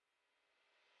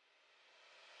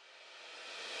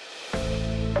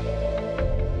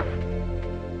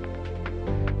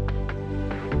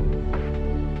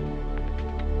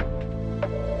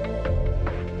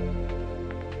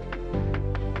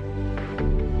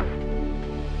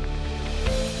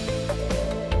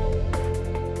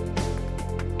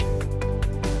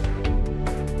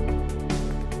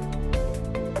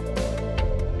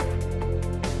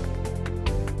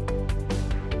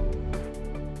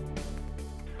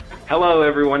Hello,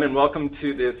 everyone, and welcome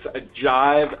to this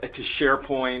Jive to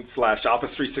SharePoint / Office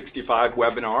 365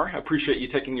 webinar. I appreciate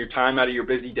you taking your time out of your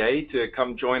busy day to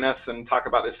come join us and talk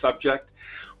about this subject.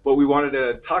 What we wanted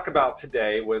to talk about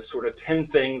today was sort of 10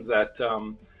 things that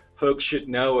folks should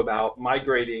know about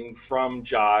migrating from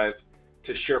Jive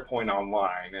to SharePoint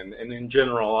Online. And in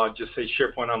general, I'll just say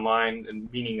SharePoint Online,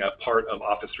 and meaning a part of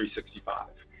Office 365.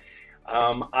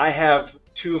 I have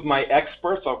two of my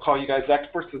experts. I'll call you guys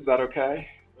experts. Is that okay?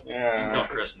 Yeah. No,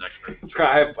 Chris, an expert.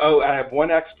 I have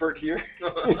one expert here.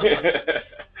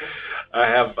 I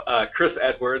have Chris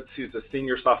Edwards, who's a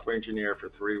senior software engineer for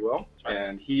ThreeWill,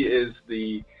 and he is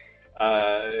the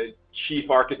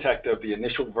chief architect of the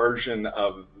initial version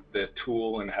of the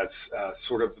tool, and has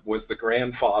was the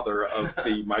grandfather of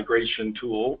the migration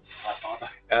tool,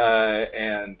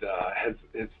 and has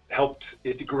helped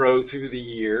it to grow through the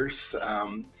years.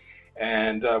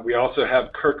 And we also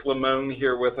have Kirk Lamone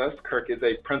here with us. Kirk is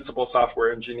a principal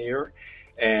software engineer,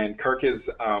 and Kirk is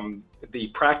the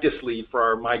practice lead for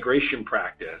our migration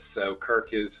practice. So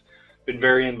Kirk has been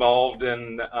very involved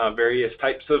in various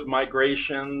types of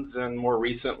migrations, and more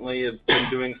recently has been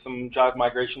doing some Jive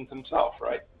migrations himself,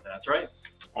 right? That's right.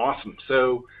 Awesome.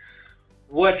 So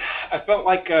what I felt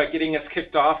like getting us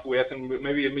kicked off with, and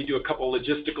maybe let me do a couple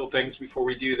logistical things before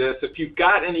we do this. If you've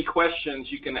got any questions,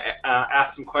 you can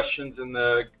ask some questions in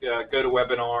the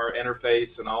GoToWebinar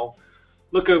interface, and I'll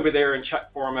look over there and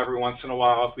check for them every once in a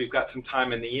while if we've got some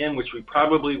time in the end, which we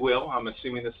probably will. I'm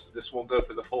assuming this won't go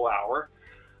for the full hour.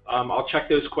 I'll check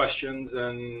those questions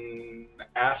and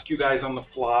ask you guys on the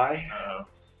fly.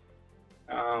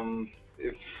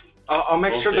 I'll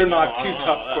make sure they're not too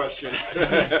tough questions.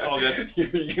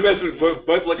 You guys would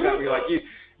both look at me like,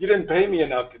 you didn't pay me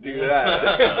enough to do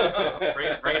that.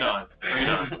 Bring it on. Bring it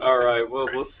on. All right. Well,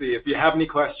 we'll see. If you have any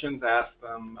questions, ask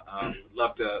them.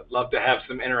 Love to have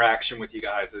some interaction with you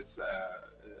guys as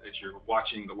you're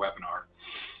watching the webinar.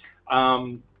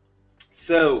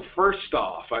 So first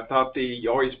off, I thought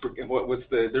there's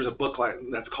a book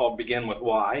that's called Begin with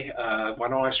Why. Why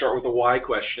don't I start with a why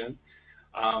question?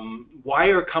 Why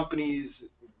are companies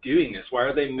doing this? Why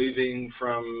are they moving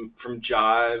from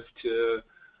Jive to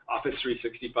Office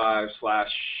 365 /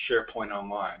 SharePoint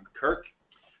Online? Kirk?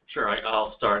 Sure,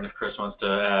 I'll start, and if Chris wants to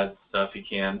add stuff, he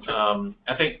can.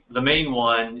 I think the main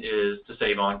one is to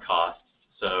save on costs.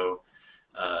 So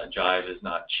Jive is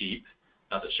not cheap.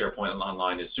 Not that SharePoint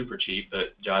Online is super cheap,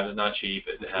 but Jive is not cheap.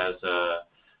 It has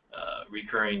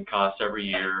recurring costs every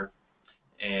year,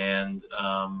 and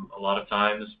a lot of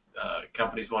times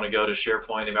companies want to go to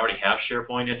SharePoint. They already have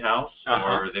SharePoint in-house,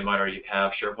 or they might already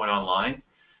have SharePoint Online.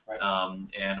 Right.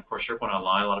 And of course, SharePoint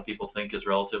Online, a lot of people think is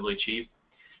relatively cheap.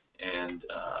 And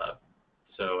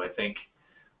so I think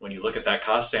when you look at that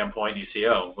cost standpoint, you see,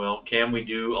 oh, well, can we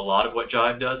do a lot of what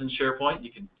Jive does in SharePoint?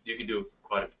 You can do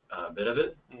quite a bit of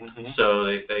it. Mm-hmm. So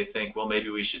they think, well, maybe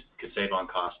we could save on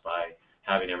cost by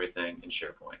having everything in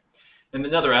SharePoint. And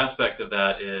another aspect of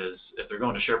that is if they're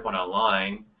going to SharePoint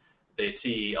Online, they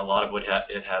see a lot of what it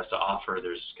has to offer.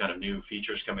 There's kind of new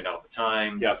features coming out all the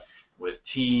time. Yep. With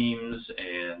Teams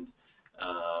and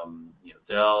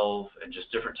Delve and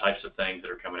just different types of things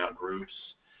that are coming out, groups,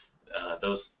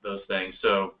 those things.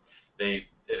 So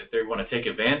if they want to take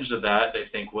advantage of that, they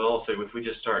think, well, if we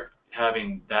just start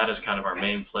having that as kind of our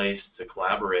main place to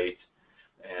collaborate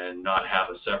and not have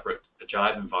a separate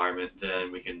Jive environment,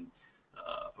 then we can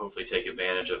hopefully take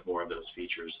advantage of more of those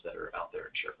features that are out there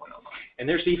in SharePoint Online. And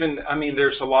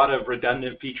there's a lot of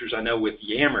redundant features I know with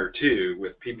Yammer too,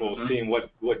 with people seeing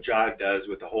what Jive does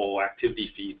with the whole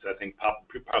activity feeds. I think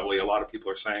probably a lot of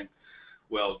people are saying,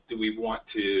 well, do we want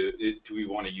to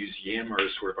use Yammer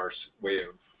as sort of our way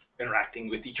of interacting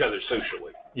with each other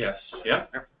socially? Yes. Yeah.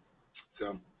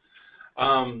 So.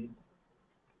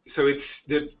 So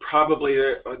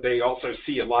they also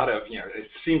see a lot of, it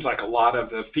seems like a lot of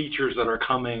the features that are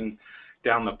coming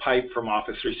down the pipe from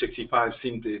Office 365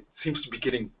 seems to be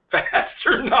getting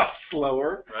faster, not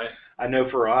slower. Right. I know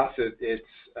for us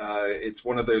it's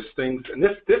one of those things, and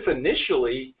this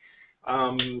initially,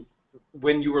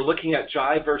 when you were looking at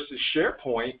Jive versus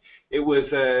SharePoint, it was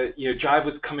Jive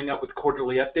was coming up with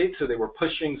quarterly updates, so they were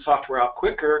pushing software out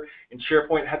quicker, and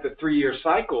SharePoint had the 3-year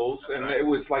cycles, and it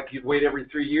was like you'd wait every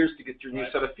 3 years to get your new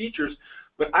set of features.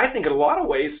 But I think in a lot of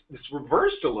ways it's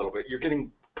reversed a little bit. You're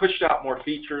getting pushed out more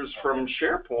features from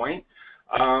SharePoint.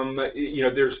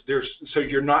 So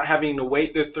you're not having to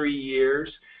wait the 3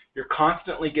 years. You're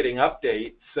constantly getting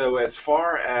updates. So as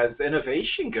far as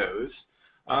innovation goes,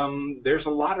 there's a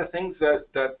lot of things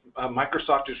that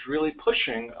Microsoft is really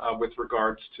pushing with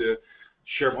regards to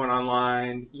SharePoint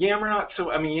Online. Yammer not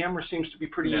so. I mean, Yammer seems to be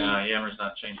pretty. Yeah, Yammer's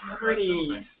not changing that pretty.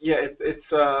 much, Yeah, it's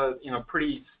you know,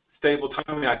 pretty stable.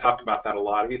 Tommy and I talked about that a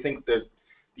lot. Do you think that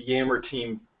the Yammer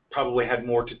team probably had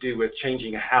more to do with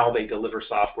changing how they deliver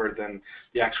software than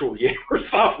the actual Yammer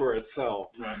software itself?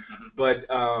 Right. But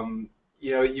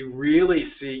you know,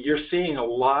 you're seeing a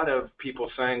lot of people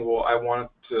saying, well, I want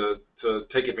to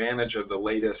take advantage of the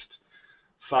latest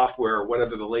software,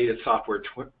 whatever the latest software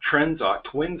trends are,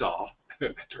 twins are. I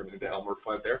turned into Elmer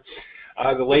Fudd there.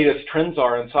 The latest trends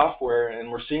are in software, and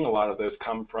we're seeing a lot of those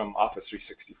come from Office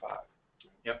 365.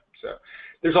 Yep. So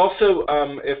there's also,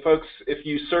 if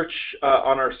you search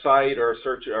on our site or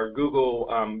search our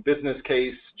Google business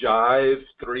case Jive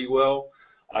 3will,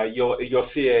 you'll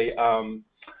see a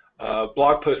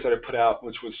blog post that I put out,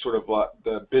 which was sort of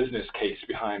the business case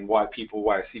behind why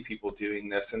I see people doing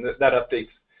this, and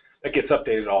that gets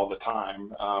updated all the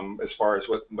time as far as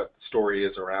what the story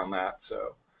is around that.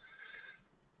 So,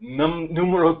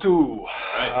 numero two.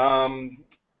 Right.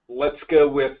 Let's go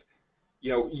with,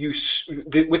 you know,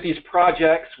 with these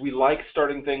projects, we like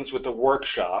starting things with a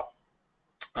workshop.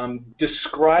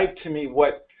 Describe to me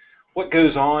what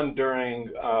goes on during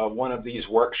one of these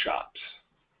workshops.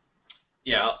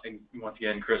 Yeah, once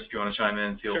again, Chris, if you want to chime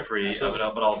in, feel free. But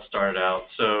I'll start it out.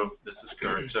 So this is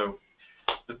Kurt. So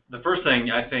the first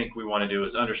thing I think we want to do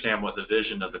is understand what the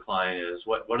vision of the client is.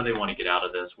 What do they want to get out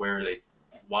of this?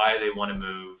 Why they want to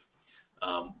move?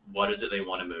 What is it they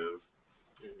want to move?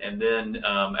 And then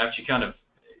after you kind of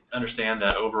understand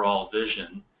that overall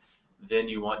vision, then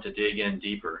you want to dig in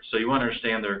deeper. So you want to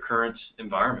understand their current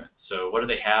environment. So what do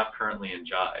they have currently in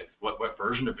Jive? What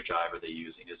version of Jive are they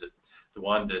using? Is it the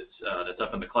one that's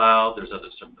up in the cloud? There's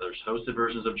hosted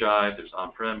versions of Jive. There's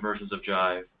on-prem versions of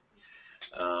Jive.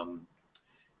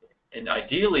 And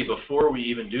ideally, before we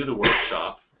even do the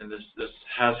workshop, and this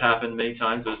has happened many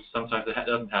times, but sometimes it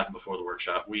doesn't happen before the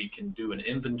workshop, we can do an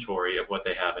inventory of what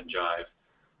they have in Jive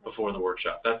before the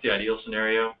workshop. That's the ideal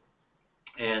scenario.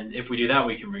 And if we do that,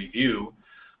 we can review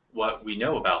what we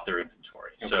know about their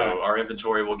inventory. Okay. So our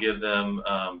inventory will give them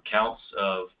counts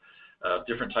of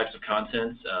different types of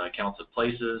content, counts of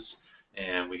places,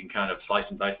 and we can kind of slice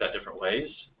and dice that different ways,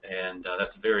 and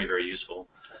that's very, very useful.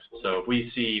 So if we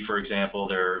see, for example,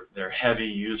 they're heavy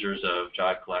users of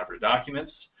Jive Collaborative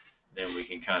Documents, then we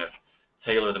can kind of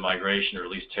tailor the migration, or at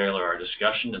least tailor our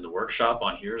discussion in the workshop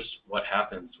on here's what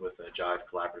happens with a Jive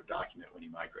Collaborative Document when you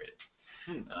migrate it.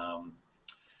 We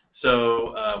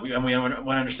want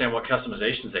to understand what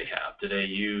customizations they have. Do they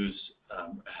use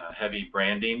heavy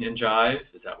branding in Jive?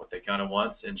 Is that what they kind of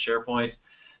want in SharePoint?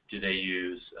 Do they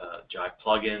use Jive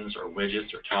plugins or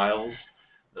widgets or tiles?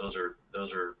 Those are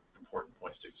important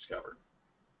points to discover.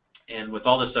 And with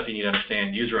all this stuff, you need to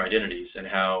understand user identities and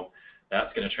how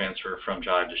that's going to transfer from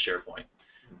Jive to SharePoint.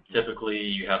 Typically,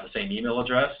 you have the same email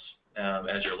address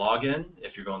as your login.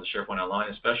 If you're going to SharePoint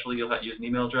Online especially, you'll have to use an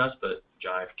email address, but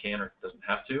Jive can or doesn't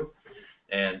have to.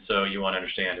 And so you want to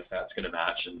understand if that's going to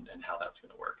match and how that's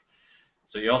going to work.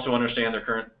 So you also understand their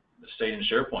current state in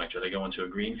SharePoint. Are they going to a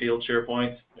greenfield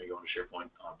SharePoint? Are they going to SharePoint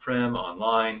on-prem,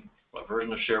 online? What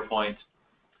version of SharePoint?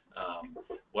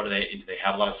 Do they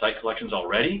have a lot of site collections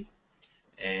already?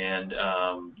 And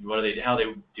how they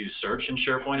do search in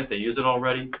SharePoint if they use it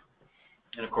already?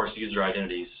 And of course, user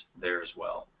identities there as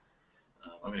well.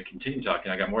 I'm going to continue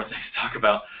talking. I got more things to talk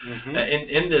about.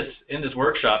 In this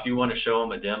workshop, you want to show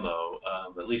them a demo,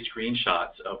 at least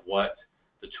screenshots of what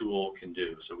the tool can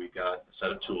do. So we've got a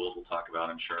set of tools we'll talk about,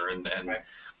 I'm sure, and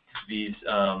these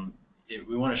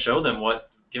we want to show them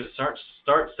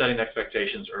start setting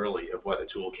expectations early of what the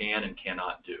tool can and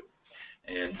cannot do,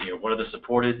 and what are the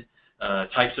supported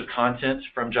types of content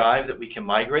from Jive that we can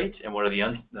migrate, and what are the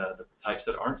types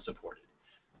that aren't supported,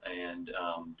 and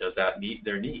does that meet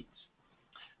their needs?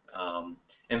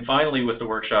 And finally, with the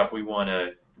workshop, we want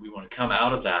to come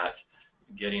out of that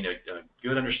getting a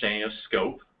good understanding of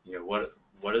scope.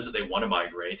 What is it they want to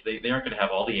migrate? They aren't going to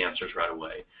have all the answers right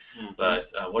away, but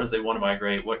what do they want to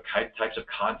migrate? What types of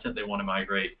content they want to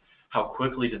migrate? How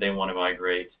quickly do they want to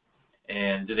migrate?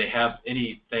 And do they have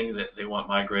anything that they want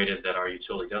migrated that our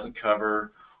utility doesn't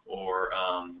cover, or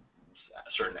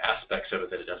certain aspects of it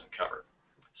that it doesn't cover?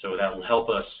 So that will help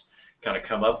us kind of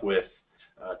come up with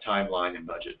a timeline and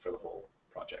budget for the whole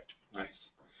project. Nice.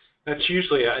 That's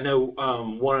usually, I know,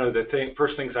 one of the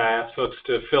first things I ask folks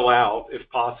to fill out, if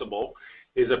possible,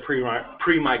 is a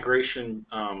pre-migration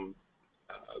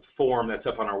form that's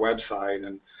up on our website.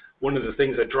 And one of the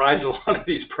things that drives a lot of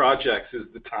these projects is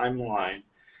the timeline,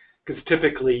 because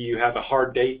typically you have a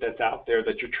hard date that's out there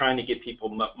that you're trying to get people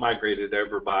migrated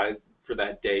over by for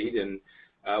that date. And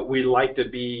we like to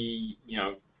be,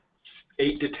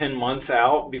 8 to 10 months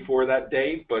out before that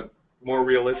date, but more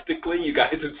realistically, you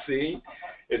guys have seen,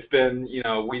 it's been,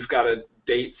 we've got a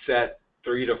date set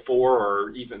 3 to 4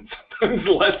 or even sometimes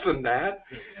less than that.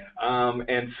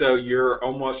 And so you're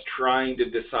almost trying to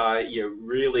decide,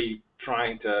 really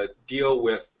trying to deal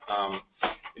with,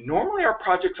 normally our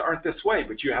projects aren't this way,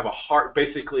 but you have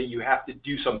basically you have to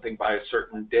do something by a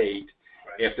certain date.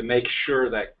 Right. You have to make sure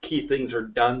that key things are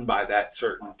done by that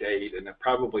certain date, and it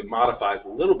probably modifies a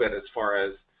little bit as far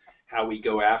as how we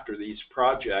go after these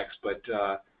projects, but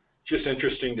just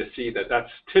interesting to see that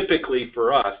that's typically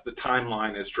for us, the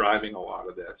timeline is driving a lot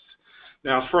of this.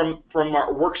 Now, from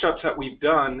our workshops that we've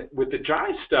done with the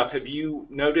Jive stuff, have you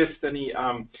noticed any,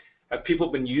 have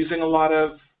people been using a lot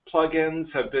of plugins?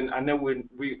 I know when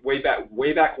way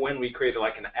back when we created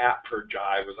like an app for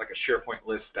Jive, it was like a SharePoint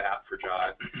list app for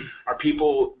Jive. Are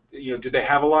people, do they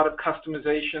have a lot of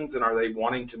customizations, and are they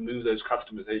wanting to move those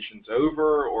customizations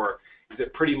over, or is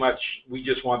it pretty much we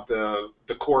just want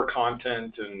the core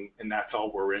content and that's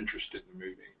all we're interested in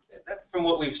moving? From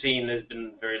what we've seen, there's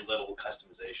been very little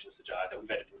customizations to Jive that we've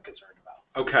been concerned about.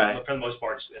 Okay. But for the most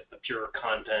part, it's the pure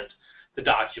content, the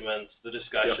documents, the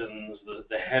discussions, yep.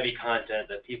 the heavy content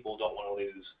that people don't want to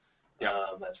lose. Yep.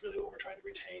 That's really what we're trying to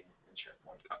retain in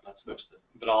SharePoint. That's most of it.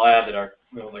 But I'll add that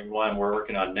the one we're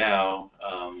working on now,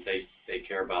 they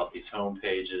care about these home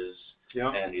pages,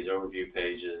 yep. and these overview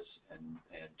pages and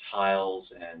tiles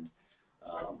and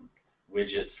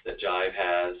widgets that Jive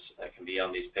has that can be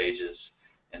on these pages.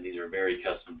 And these are very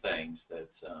custom things that,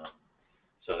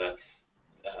 so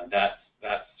that's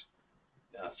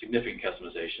significant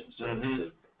customizations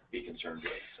to be concerned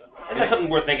with. So. And that's something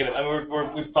we're thinking of. I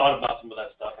mean, we've thought about some of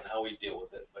that stuff and how we deal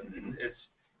with it, but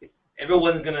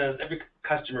every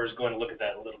customer is going to look at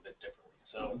that a little bit differently.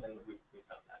 So, and we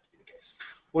found that to be the case.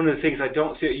 One of the things I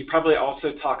don't see, you probably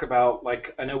also talk about,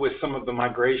 like, I know with some of the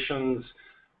migrations,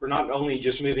 we're not only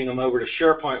just moving them over to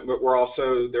SharePoint, but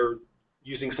they're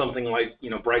using something like,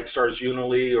 BrightStar's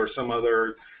Unily or some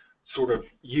other sort of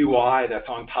UI that's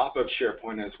on top of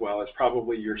SharePoint as well. It's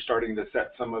probably you're starting to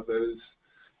set some of those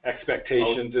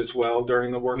expectations as well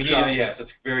during the workshop. Yes, that's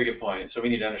a very good point. So we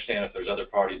need to understand if there's other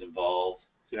parties involved.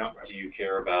 Yeah. Do you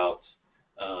care about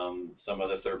some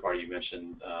other third party you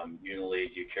mentioned,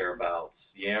 Unily? Do you care about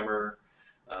Yammer?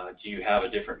 Do you have a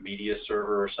different media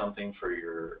server or something for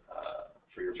your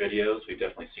videos? We've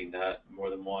definitely seen that more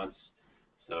than once.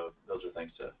 So those are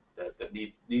things that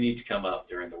need to come up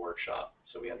during the workshop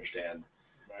so we understand,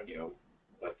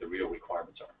 what the real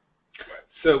requirements are. Right.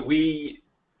 So we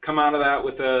come out of that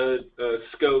with a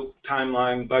scope,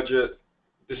 timeline, budget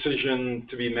decision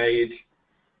to be made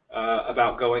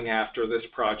about going after this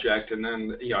project, and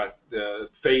then the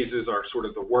phases are sort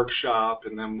of the workshop,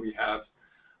 and then we have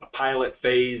a pilot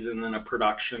phase, and then a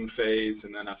production phase,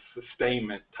 and then a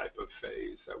sustainment type of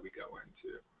phase that we go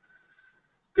into.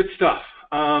 Good stuff.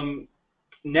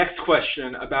 Next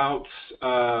question about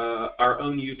our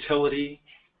own utility.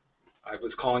 I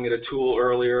was calling it a tool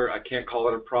earlier. I can't call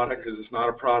it a product because it's not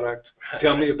a product.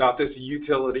 Tell me about this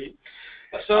utility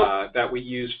that we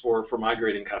use for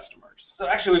migrating customers. So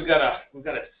actually, we've got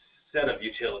a set of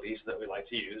utilities that we like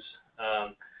to use.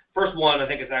 First one, I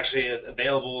think, is actually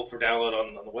available for download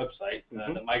on the website,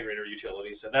 the Migrator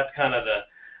utility. So that's kind of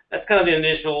the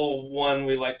initial one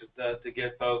we like to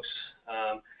give folks.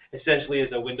 Essentially,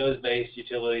 it's a Windows-based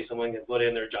utility. Someone can put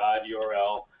in their Jive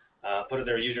URL, put in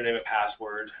their username and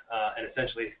password, and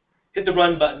essentially hit the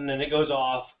run button, and it goes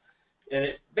off. And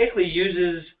it basically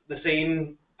uses the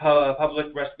same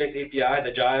public REST-based API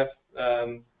that Jive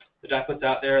puts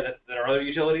out there that our other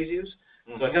utilities use.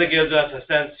 So it kind of gives us a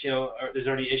sense, is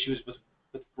there any issues with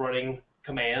running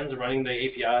commands, running the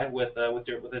API with a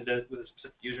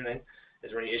specific username?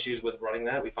 Is there any issues with running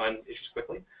that? We find issues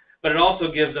quickly. But it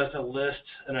also gives us a list,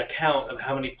 an account of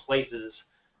how many places,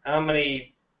 how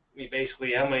many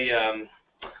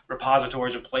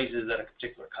repositories or places that a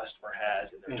particular customer has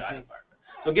in their Jive environment.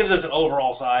 So it gives us an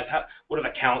overall size. What are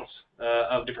the counts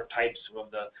of different types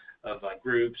of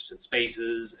groups and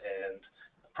spaces and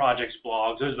projects,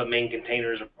 blogs? Those are the main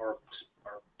containers or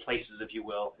places, if you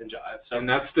will, in Jive. So, and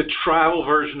that's the trial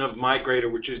version of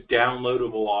Migrator, which is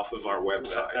downloadable off of our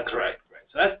website. That's right.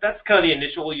 So that's kind of the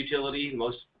initial utility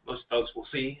most folks will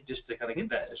see, just to kind of get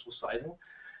that initial sizing.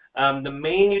 The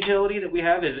main utility that we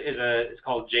have it's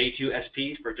called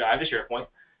J2SP for Jive to SharePoint.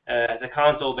 It's a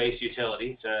console-based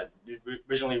utility. It's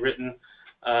originally written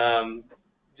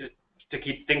to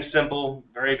keep things simple,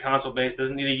 very console-based.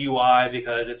 Doesn't need a UI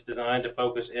because it's designed to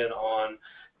focus in on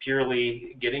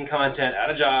purely getting content out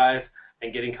of Jive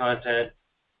and getting content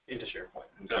into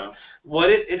SharePoint. So what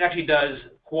it actually does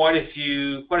quite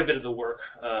a bit of the work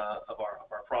of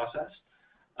our process.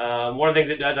 One of the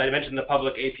things it does, I mentioned the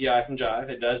public API from Jive.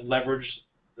 It does leverage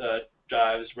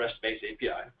Jive's REST-based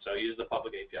API, so it uses the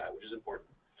public API, which is important.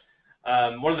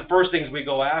 One of the first things we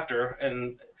go after,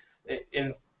 and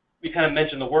we kind of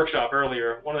mentioned the workshop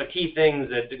earlier, one of the key things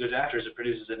that it goes after is it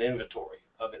produces an inventory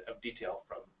of detail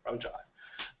from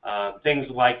Jive. Things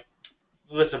like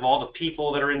list of all the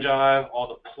people that are in Jive, all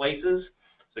the places.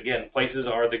 So again, places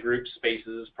are the groups,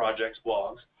 spaces, projects,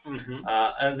 blogs.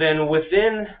 And then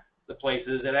within the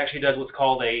places, it actually does what's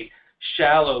called a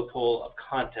shallow pull of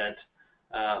content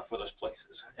for those places.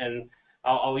 And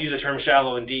I'll use the term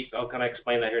shallow and deep. I'll kind of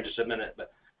explain that here in just a minute.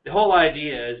 But the whole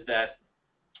idea is that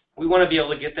we want to be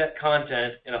able to get that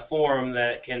content in a form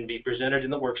that can be presented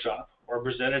in the workshop or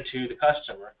presented to the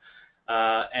customer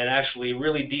and actually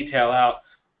really detail out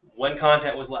when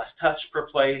content was last touched per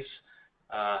place,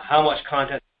 how much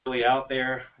content is really out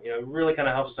there. You know, it really kind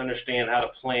of helps us understand how to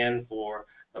plan for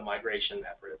the migration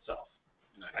effort itself.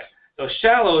 Nice. Right? So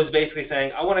shallow is basically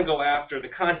saying, I want to go after the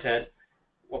content.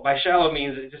 What by shallow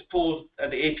means it just pulls at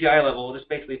the API level, it just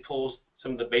basically pulls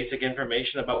some of the basic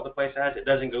information about what the place has. It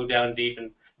doesn't go down deep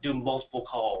and do multiple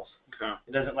calls. Okay.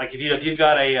 It doesn't, like if you've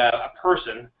got a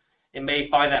person, it may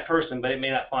find that person, but it may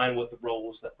not find what the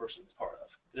roles that person is part of.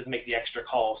 It doesn't make the extra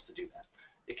calls to do that.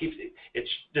 It's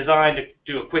designed to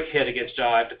do a quick hit against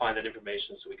Jive to find that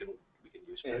information so we can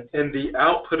use it. And the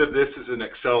output of this is an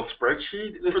Excel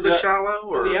spreadsheet for the shallow?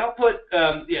 Or? The output,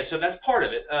 yeah, so that's part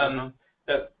of it.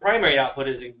 The primary output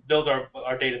is to build our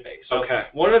database. So okay.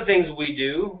 One of the things we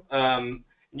do,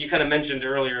 you kind of mentioned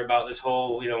earlier about this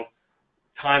whole,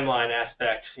 timeline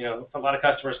aspect. A lot of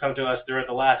customers come to us, they're at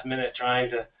the last minute trying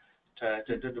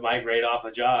to migrate off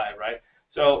of Jive, right?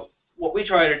 So what we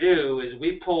try to do is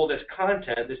we pull this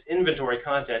content, this inventory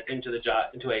content into a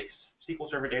SQL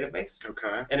Server database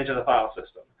and into the file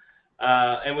system.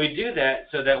 And we do that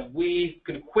so that we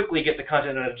can quickly get the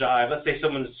content out of Jive. Let's say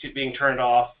someone's being turned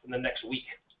off in the next week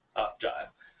of Jive.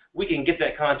 We can get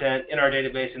that content in our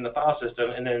database in the file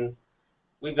system, and then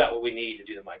we've got what we need to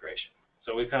do the migration.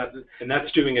 So we and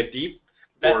that's doing a deep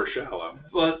or shallow?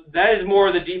 Well, that is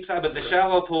more the deep side, but the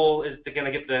shallow pull is going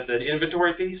to get the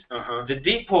inventory piece. The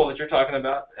deep pull that you're talking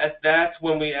about, that's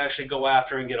when we actually go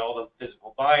after and get all the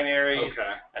physical binaries.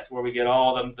 That's where we get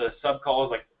all the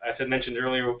subcalls. Like I mentioned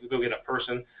earlier, we go get a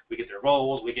person, we get their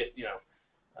roles, we get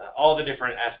all the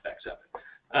different aspects of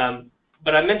it.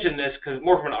 But I mentioned this because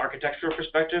more from an architectural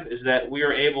perspective is that we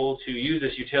are able to use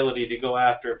this utility to go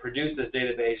after, produce this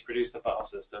database, produce the file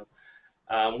system.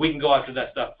 We can go after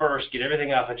that stuff first, get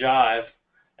everything off of Jive,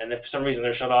 and if for some reason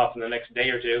they're shut off in the next day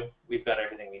or two, we've got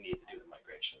everything we need to do the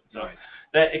migration. So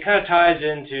that it kind of ties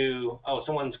into,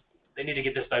 they need to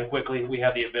get this done quickly. We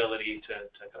have the ability to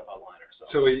kind of align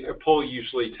ourselves. So a pull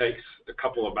usually takes a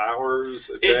couple of hours,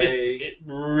 a day? It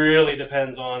really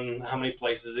depends on how many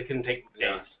places. It can take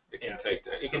days. It can take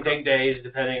days. It can take days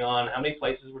depending on how many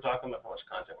places we're talking about, how much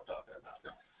content we're talking about.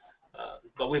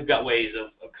 But we've got ways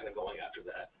of kind of going after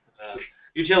that.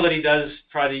 Utility does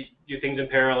try to do things in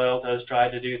parallel, does try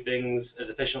to do things as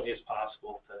efficiently as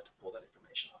possible to pull that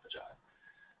information off of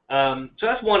Jive. So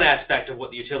that's one aspect of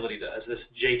what the utility does, this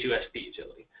J2SP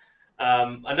utility.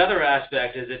 Another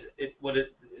aspect is what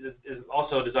it is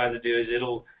also designed to do is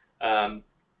it'll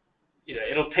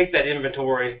take that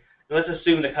inventory. And let's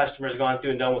assume the customer's gone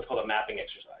through and done what's called a mapping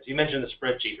exercise. You mentioned the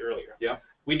spreadsheet earlier. Yeah.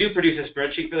 We do produce a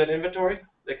spreadsheet for that inventory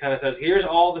that kind of says, here's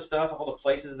all the stuff, all the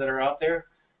places that are out there.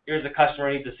 Here's the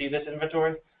customer needs to see this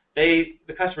inventory. The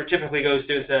customer typically goes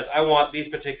through and says, I want these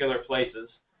particular places,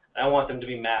 and I want them to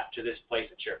be mapped to this place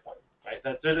at SharePoint.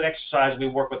 Right? There's an exercise we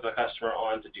work with the customer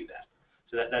on to do that.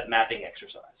 So that mapping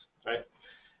exercise. Right?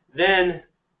 Then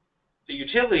the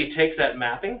utility takes that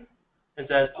mapping and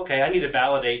says, okay, I need to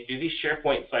validate, do these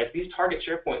SharePoint sites, these target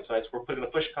SharePoint sites we're putting the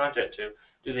push content to,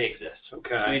 do they exist? So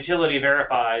the utility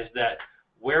verifies that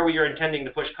where we are intending to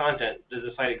push content, does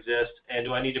the site exist, and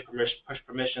do I need to push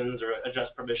permissions or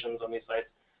adjust permissions on these sites?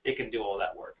 It can do all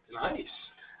that work. Nice.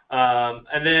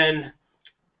 And then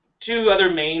two other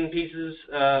main pieces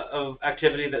of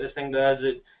activity that this thing does,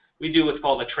 we do what's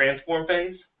called a transform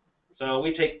phase. So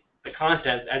we take the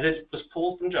content as it was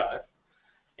pulled from Jive,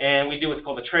 and we do what's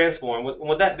called a transform.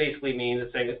 What that basically means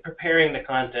is saying it's preparing the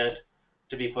content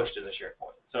to be pushed into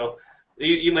SharePoint. So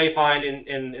you may find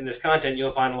in this content,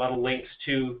 you'll find a lot of links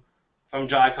from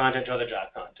Jive content to other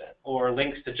Jive content, or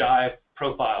links to Jive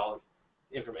profile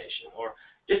information, or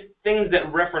just things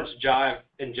that reference Jive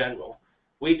in general.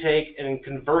 We take and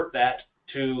convert that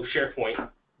to SharePoint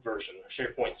version,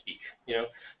 SharePoint speak.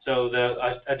 So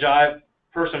a Jive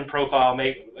person profile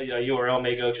a URL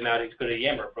may go to now to go to a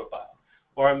Yammer profile,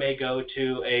 or it may go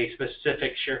to a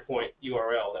specific SharePoint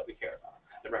URL that we care about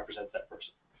that represents that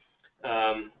person.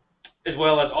 as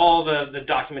well as all the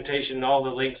documentation, all the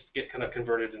links get kind of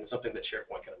converted into something that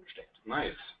SharePoint can understand.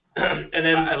 Nice. And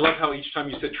then I love how each time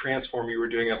you said transform, you were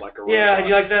doing it like a robot. Yeah,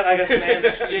 you like that? I got some hands.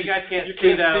 You guys can't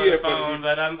see that on the it, phone,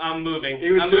 but I'm moving.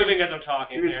 I'm moving as I'm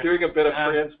talking. He was here. doing a bit of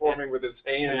transforming with his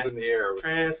hands in the air.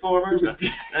 Transformers.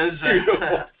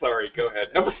 Sorry, go ahead.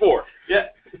 Number 4. Yeah,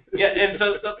 and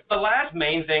so the last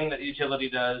main thing that the utility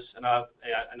does, and I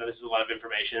know this is a lot of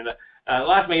information, but the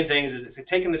last main thing is it's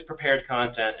taking this prepared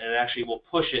content and it actually will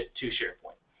push it to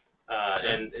SharePoint.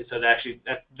 And so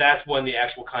that's when the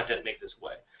actual content makes its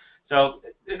way. So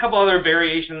a couple other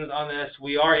variations on this.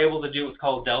 We are able to do what's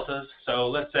called deltas. So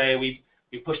let's say we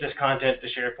push this content to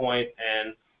SharePoint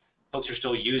and folks are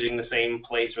still using the same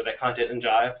place for that content in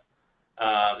Jive.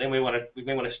 Then we want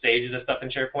to stage this stuff in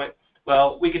SharePoint.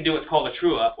 Well, we can do what's called a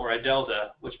true up or a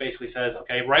delta, which basically says,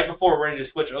 okay, right before we're ready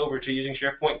to switch over to using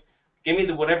SharePoint, give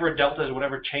me whatever deltas,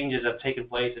 whatever changes have taken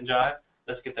place in Jive.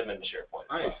 Let's get them into SharePoint.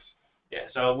 Nice. Yeah,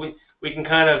 so we can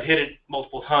kind of hit it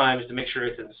multiple times to make sure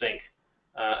it's in sync,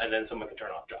 and then someone can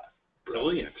turn off Jive.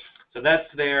 Brilliant. So that's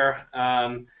there.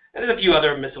 And there's a few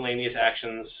other miscellaneous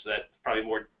actions that probably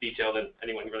more detail than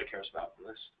anyone really cares about in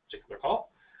this particular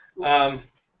call.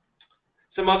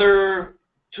 Some other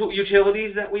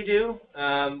utilities that we do.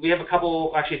 We have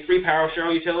actually 3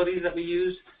 PowerShell utilities that we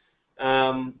use.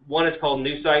 One is called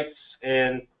New Sites,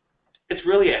 and it's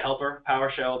really a helper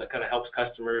PowerShell that kind of helps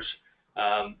customers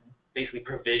basically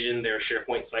provision their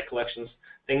SharePoint site collections,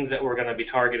 things that we're going to be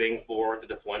targeting for the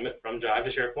deployment from Jive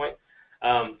to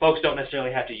SharePoint. Folks don't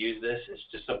necessarily have to use this. It's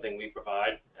just something we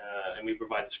provide, and we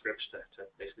provide the scripts to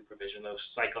basically provision those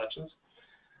site collections.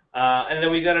 And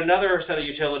then we've got another set of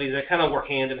utilities that kind of work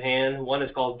hand in hand. One is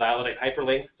called Validate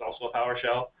Hyperlinks. It's also a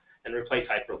PowerShell, and replace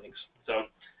hyperlinks. So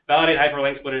Validate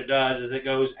Hyperlinks, what it does is it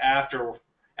goes after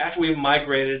we've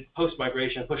migrated,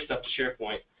 post-migration, pushed up to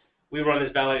SharePoint, we run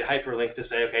this Validate Hyperlink to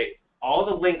say, okay, all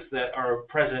the links that are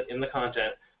present in the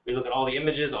content, we look at all the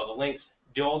images, all the links,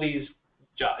 do they all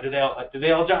jive?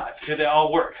 Do they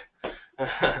all work?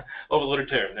 Overloaded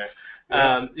term there.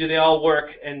 Yeah. Do they all work,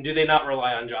 and do they not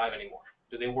rely on Jive anymore?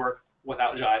 Do they work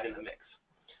without Jive in the mix?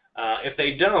 If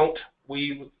they don't,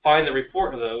 we find the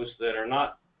report of those that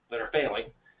are failing,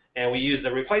 and we use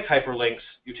the Replace Hyperlinks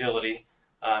utility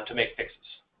to make fixes.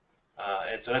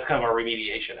 And so that's kind of our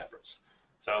remediation efforts.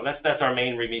 So that's our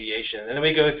main remediation. And then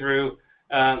we go through,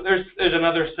 there's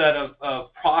another set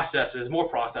of processes, more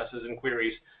processes and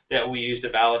queries that we use to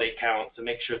validate counts to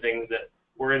make sure things that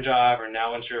were in Jive are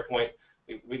now in SharePoint.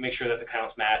 We make sure that the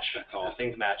counts match,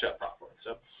 things match up properly.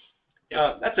 So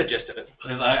that's the gist of it.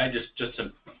 I just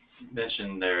to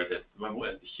mention there that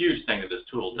the huge thing that this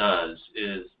tool does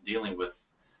is dealing with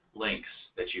links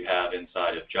that you have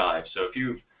inside of Jive. So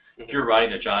if you're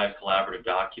writing a Jive collaborative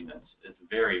document, it's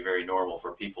very, very normal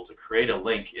for people to create a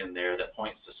link in there that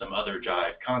points to some other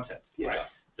Jive content. Yeah. Right?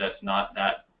 That's not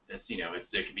that. It's,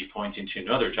 it could be pointing to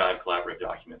another Jive collaborative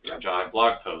document, or a Jive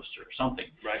blog post, or something.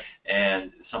 Right.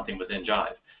 And something within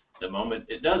Jive. The moment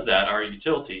it does that, our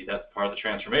utility, that's part of the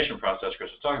transformation process Chris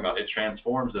was talking about, it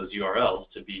transforms those URLs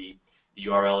to be the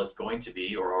URL it's going to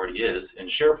be or already is in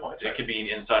SharePoint. It could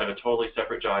be inside of a totally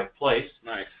separate Jive place,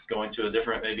 going to a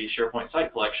different maybe SharePoint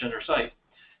site collection or site.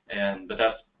 But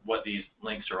that's what these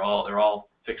links are all, they're all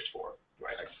fixed for.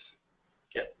 Right.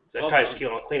 Yeah, that tries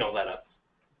to clean all that up.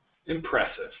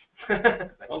 Impressive.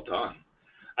 Well done.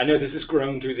 I know this has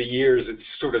grown through the years. It's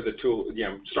sort of the tool,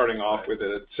 starting off with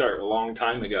a long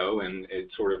time ago, and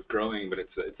it's sort of growing, but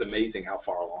it's amazing how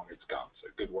far along it's gone. So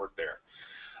good work there.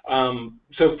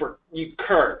 So for you,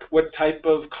 Kirk, what type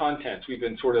of contents? We've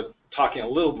been sort of talking a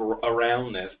little bit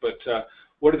around this, but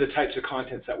what are the types of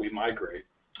contents that we migrate?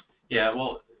 Yeah,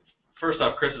 well, first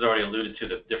off, Chris has already alluded to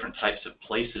the different types of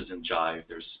places in Jive.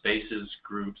 There's spaces,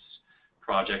 groups,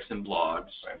 projects, and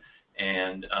blogs. Right.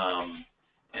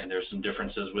 And there's some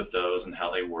differences with those and how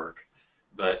they work.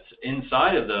 But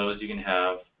inside of those, you can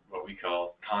have what we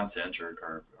call content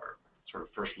or sort of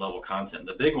first-level content.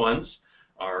 The big ones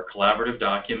are collaborative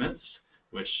documents,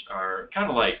 which are kind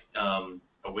of like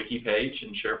a wiki page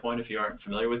in SharePoint if you aren't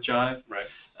familiar with Jive.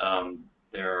 Right.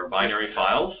 There are binary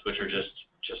files, which are just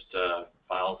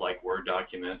files like Word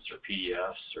documents or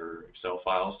PDFs or Excel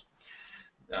files.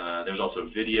 There's also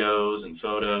videos and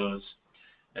photos.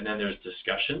 And then there's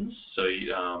discussions, so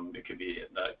it could be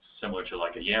similar to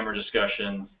like a Yammer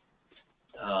discussion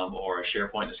or a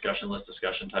SharePoint discussion list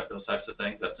discussion those types of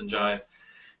things. That's in Jive.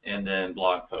 And then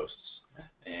blog posts.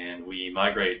 And we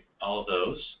migrate all of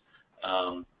those.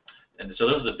 And so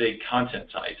those are the big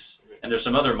content types. And there's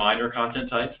some other minor content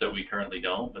types that we currently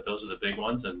don't, but those are the big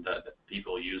ones and that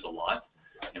people use a lot.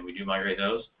 And we do migrate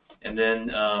those. And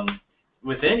then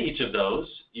within each of those,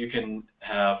 you can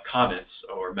have comments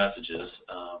or messages.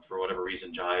 For whatever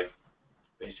reason, Jive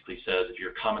basically says if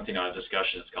you're commenting on a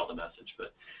discussion, it's called a message.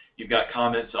 But you've got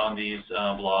comments on these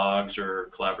blogs or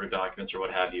collaborative documents or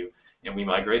what have you, and we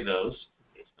migrate those.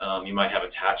 You might have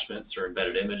attachments or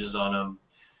embedded images on them.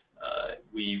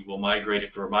 We will migrate,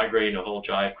 if we're migrating a whole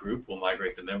Jive group, we'll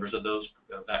migrate the members of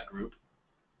that group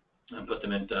and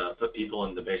put people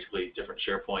into basically different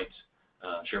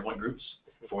SharePoint groups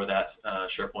for that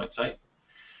SharePoint site.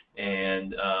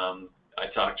 And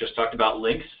I just talked about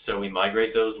links, so we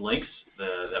migrate those links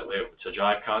that way to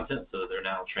Jive content, so that they're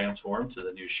now transformed to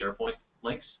the new SharePoint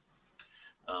links.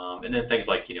 And then things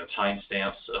like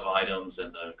timestamps of items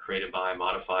and the created by,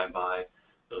 modified by,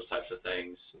 those types of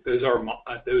things. Those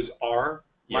are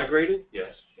migrated?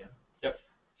 Yes. Yeah. Yep.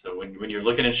 So when you're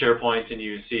looking in SharePoint and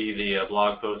you see the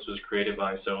blog post was created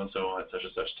by so and so at such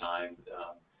and such time,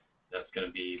 that's going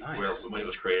to be nice. when it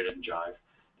was created in Jive.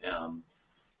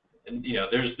 And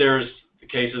there's the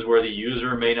cases where the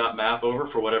user may not map over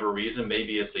for whatever reason.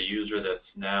 Maybe it's a user that's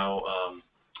now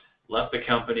left the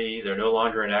company. They're no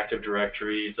longer in Active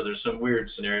Directory. So there's some weird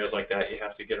scenarios like that you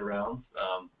have to get around.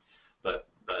 But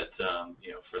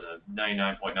for the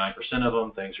 99.9% of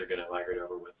them, things are going to migrate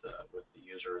over with the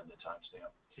user and the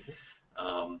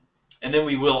timestamp. And then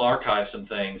we will archive some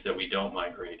things that we don't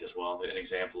migrate as well. An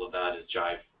example of that is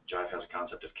Jive. Jive has a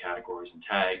concept of categories and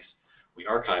tags. We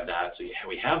archive that, so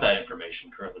we have that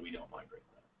information. Currently, we don't migrate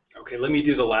that. Okay, let me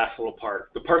do the last little part.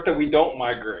 The part that we don't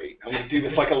migrate. I'm going to do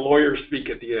this like a lawyer speak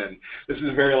at the end. This is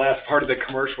the very last part of the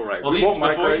commercial, right? Well,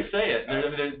 before you say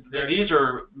it, these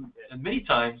are, and many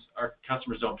times our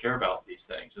customers don't care about these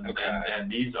things,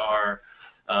 and these are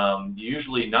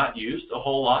usually not used a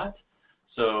whole lot.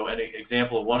 So an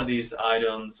example of one of these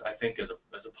items, I think, is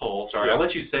a poll. Sorry, I'll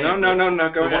let you say No, it. No,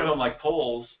 go ahead. One of them, like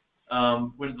polls,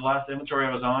 was the last inventory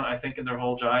I was on, I think in their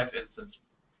whole Jive instance.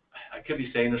 I could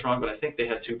be saying this wrong, but I think they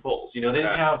had 2 polls. They didn't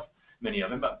have many of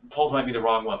them, but polls might be the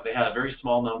wrong one, but they had a very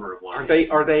small number of ones.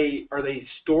 Are they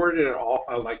stored at all?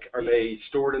 Are they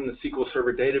stored in the SQL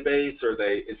Server database?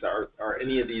 Are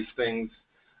any of these things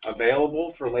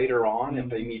available for later on if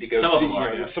they need to go?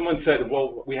 If someone said,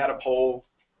 "Well, we had a poll.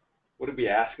 What did we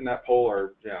ask in that poll?"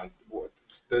 Or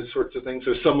those sorts of things.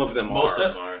 So some of them Most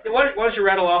of them are. Why don't you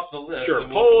rattle off the list? Sure.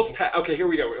 Polls. Okay, here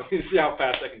we go. Let me see how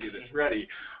fast I can do this. Ready?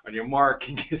 On your mark,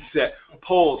 and get set.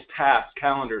 Polls, tasks,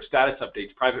 calendar, status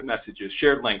updates, private messages,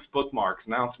 shared links, bookmarks,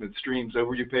 announcements, streams,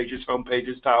 overview pages, home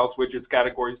pages, tiles, widgets,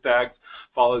 categories, tags,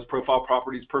 follows, profile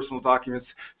properties, personal documents,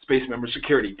 space member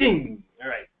security. Ding. All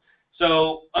right.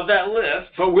 So of that list,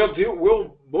 but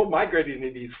we'll migrate any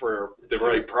of these for the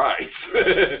right price.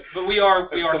 But we are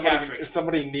capturing. If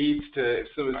somebody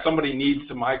needs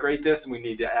to migrate this and we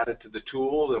need to add it to the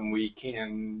tool, then we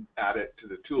can add it to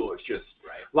the tool. It's just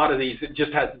a lot of these. It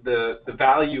just has the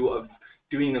value of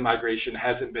doing the migration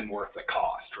hasn't been worth the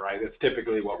cost, right? That's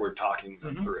typically what we're talking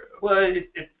through. Well, it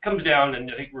comes down,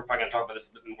 and I think we're probably going to talk about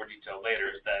this in more detail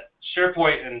later, is that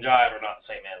SharePoint and Jive are not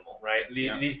the same animal, right?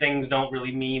 These things don't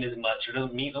really mean as much, or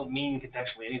don't mean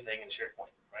contextually anything in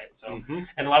SharePoint, right? So,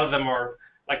 and a lot of them are,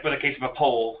 like for the case of a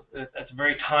poll, that's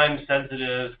very time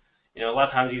sensitive. A lot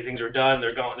of times these things are done,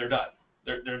 they're gone, they're done.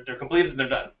 They're completed and they're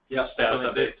done. Yeah, status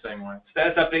updates, same way.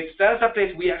 Status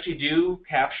updates we actually do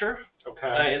capture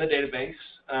in the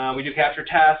database. We do capture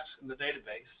tasks in the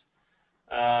database.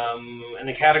 And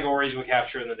the categories we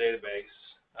capture in the database.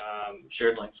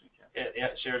 Shared links we capture. Yeah,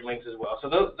 shared links as well.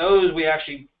 So those we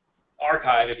actually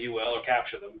archive, if you will, or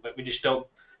capture them, but we just don't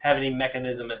have any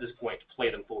mechanism at this point to play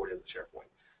them forward into SharePoint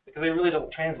because they really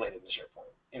don't translate into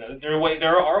SharePoint.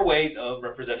 There are ways of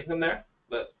representing them there,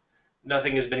 but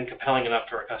nothing has been compelling enough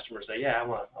to our customers to say, yeah, I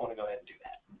want to go ahead and do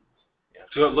that. Yeah.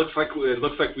 So it looks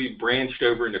like we branched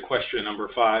over into question number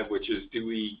 5, which is, do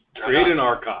we create an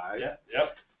archive? Yeah.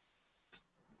 Yep.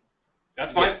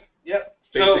 That's fine. Yep.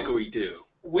 Basically, we do.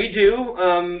 We do,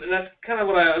 and that's kind of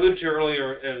what I alluded to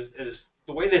earlier. Is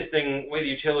the way the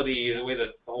utility, the way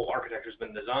the whole architecture has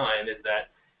been designed, is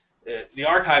that the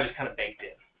archive is kind of baked in,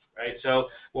 right? So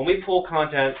when we pull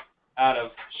content out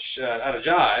of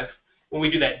Jive, when we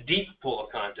do that deep pull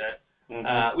of content,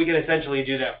 we can essentially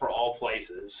do that for all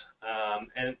places.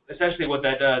 And essentially what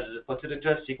that does is it puts it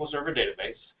into a SQL Server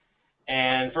database.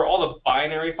 And for all the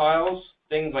binary files,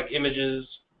 things like images,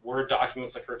 Word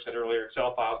documents, like Kirk said earlier,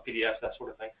 Excel files, PDFs, that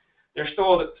sort of thing, they're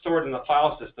stored in the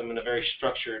file system in a very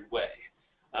structured way.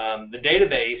 The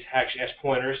database actually has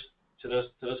pointers to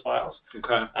those files.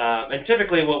 Okay. And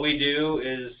typically what we do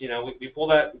is, we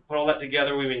put all that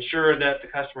together. We ensure that the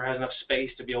customer has enough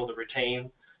space to be able to retain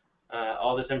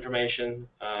all this information,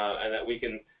 and that we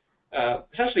can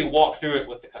essentially walk through it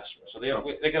with the customer. So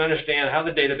they can understand how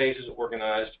the database is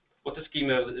organized, what the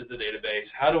schema is the database,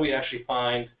 how do we actually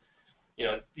find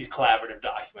these collaborative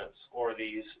documents or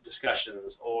these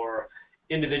discussions or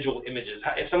individual images.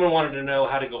 If someone wanted to know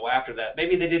how to go after that,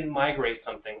 maybe they didn't migrate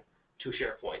something to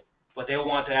SharePoint, but they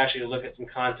want to actually look at some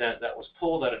content that was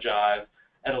pulled out of Jive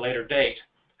at a later date,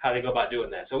 how they go about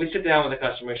doing that. So we sit down with the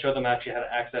customer, show them actually how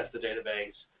to access the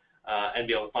database and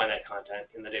be able to find that content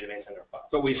in the database in their file.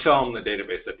 But we sell them the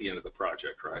database at the end of the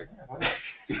project, right?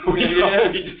 We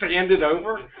just hand it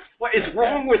over? What is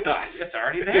wrong with us? It's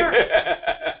already there.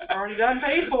 It's already done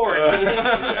paid for it.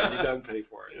 Yeah, you done paid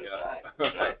for it, yeah.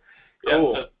 Right.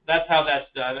 Cool. Yeah, so that's how that's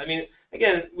done. I mean,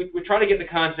 again, we try to get the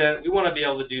content. We want to be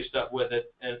able to do stuff with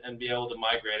it and be able to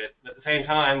migrate it. At the same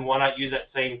time, why not use that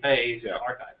same phase to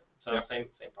archive it? So same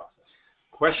process.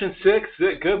 Question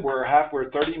 6, good. We're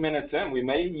 30 minutes in. We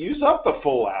may use up the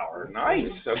full hour.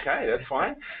 Nice. Okay, that's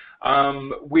fine.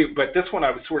 But this one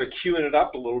I was sort of queuing it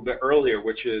up a little bit earlier,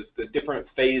 which is the different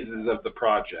phases of the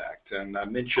project. And I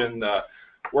mentioned the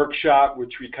workshop,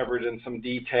 which we covered in some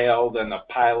detail, then a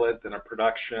pilot, then a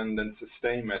production, then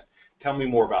sustainment. Tell me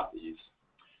more about these.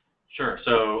 Sure.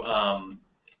 So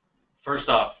first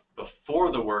off,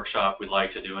 before the workshop, we'd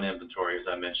like to do an inventory, as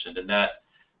I mentioned, and that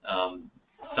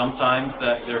sometimes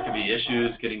that there can be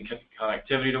issues getting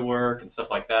connectivity to work and stuff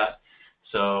like that.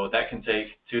 So that can take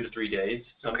 2 to 3 days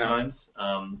sometimes.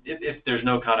 If there's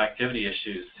no connectivity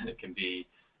issues, then it can be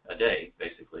a day,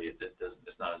 basically.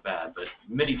 It's not as bad, but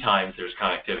many times there's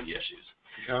connectivity issues.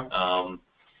 Okay.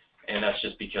 And that's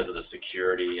just because of the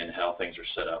security and how things are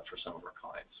set up for some of our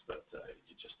clients, but it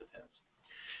just depends.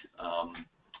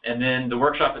 And then the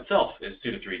workshop itself is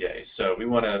 2 to 3 days. So we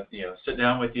want to sit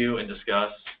down with you and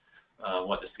discuss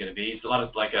what this is going to be. It's a lot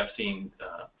of, like I've seen,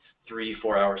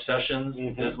 3-4 hour sessions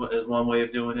is one way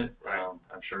of doing it. Right.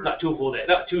 I'm sure. Not 2 full days.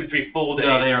 Not 2 to 3 full days.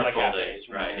 No, they aren't like full days.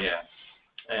 Right. Yeah.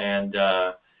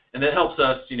 And that helps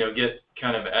us, get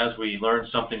kind of, as we learn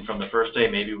something from the first day,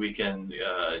 maybe we can,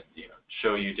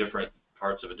 show you different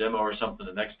parts of a demo or something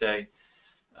the next day.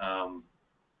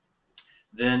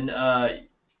 Then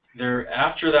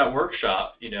after that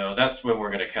workshop, that's when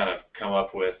we're going to kind of come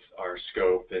up with our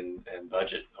scope and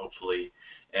budget, hopefully.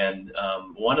 And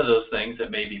one of those things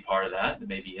that may be part of that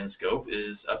may be in scope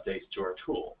is updates to our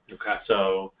tool. Okay.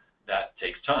 So that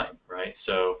takes time, right?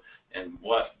 So, and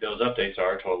what those updates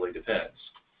are totally depends.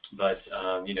 But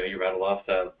you rattle off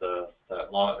that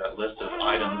list of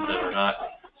items that are not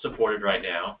supported right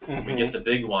now. We get the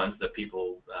big ones that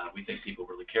we think people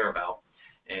really care about,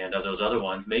 and of those other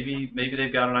ones, maybe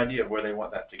they've got an idea of where they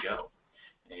want that to go,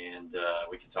 and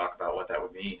we can talk about what that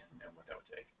would mean and what that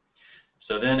would take.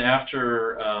 So then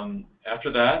after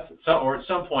that, or at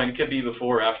some point, it could be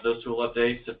before or after those tool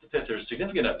updates. If there's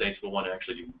significant updates, we'll want to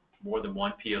actually do more than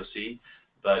one POC.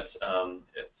 But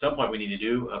at some point, we need to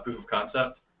do a proof of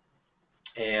concept,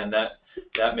 and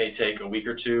that may take a week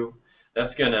or two.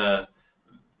 That's going to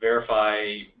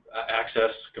verify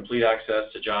complete access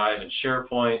to Jive and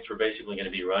SharePoint. We're basically going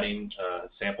to be running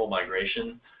sample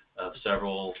migration of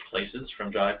several places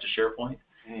from Jive to SharePoint,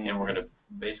 and we're going to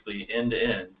basically end to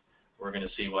end. We're going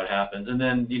to see what happens, and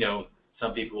then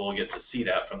some people will get to see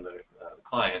that from the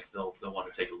clients. They'll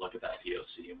want to take a look at that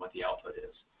POC and what the output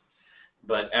is.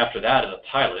 But after that is a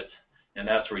pilot, and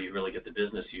that's where you really get the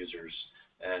business users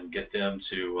and get them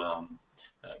to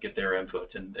get their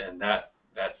input, and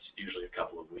that's usually a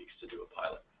couple of weeks to do a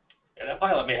pilot. And a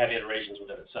pilot may have iterations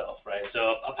within itself, right?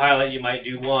 So a pilot, you might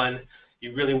do one.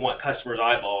 You really want customers'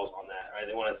 eyeballs on that, right?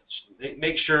 They want to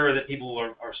make sure that people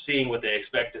are seeing what they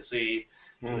expect to see.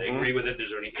 They agree with it. There's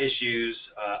any issues,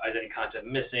 is any content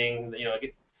missing?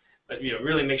 But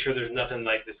really make sure there's nothing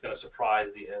like that's going to surprise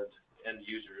the end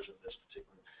users of this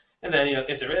particular. And then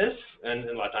if there is, and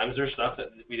a lot of times there's stuff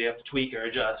that we have to tweak or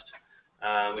adjust.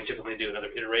 We typically do another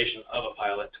iteration of a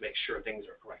pilot to make sure things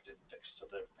are corrected and fixed so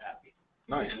they're happy.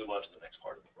 Nice. And move on to the next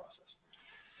part of the process.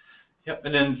 Yep,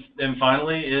 and then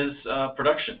finally is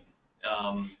production.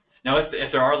 Now,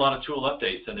 if there are a lot of tool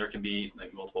updates, then there can be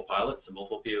like multiple pilots and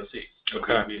multiple POCs.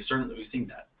 Okay. We've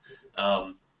seen that.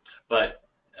 But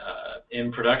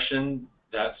in production,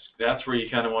 that's where you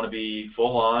kind of want to be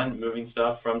full on moving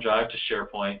stuff from Jive to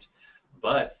SharePoint.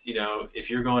 But if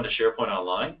you're going to SharePoint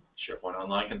Online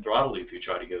can throttle you if you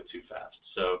try to go too fast.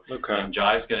 So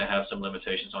Jive's going to have some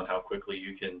limitations on how quickly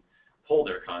you can pull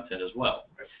their content as well.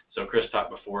 So Chris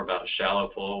talked before about a shallow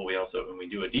pull. When we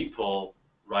do a deep pull,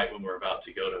 right when we're about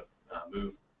to go to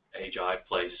move a Jive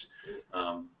place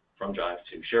from Jive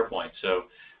to SharePoint. So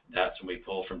that's when we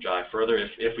pull from Jive further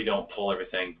if we don't pull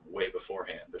everything way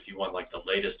beforehand. But if you want like the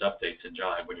latest updates in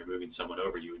Jive when you're moving someone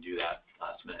over, you would do that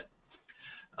last minute.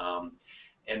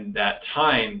 And that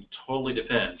time totally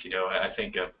depends. I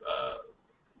think of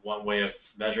one way of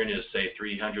measuring it is, say,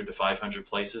 300 to 500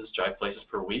 places, Jive places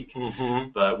per week. Mm-hmm.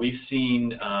 But we've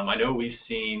seen, I know we've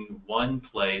seen one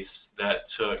place that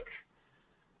took,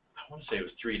 I want to say it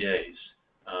was 3 days,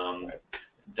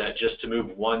 that just to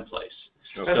move one place.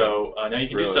 Okay. So now you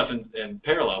can Really? do stuff in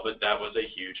parallel, but that was a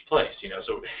huge place,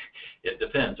 So it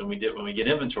depends. When we get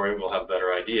inventory, we'll have a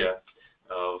better idea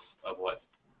of what's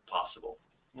possible.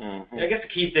 Mm-hmm. I guess the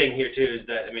key thing here too is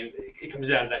that, it comes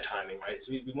down to that timing, right?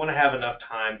 So we want to have enough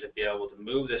time to be able to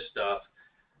move this stuff,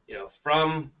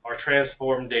 from our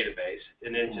transformed database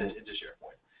and into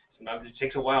SharePoint. Sometimes it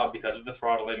takes a while because of the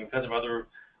throttling, because of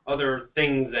other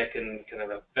things that can kind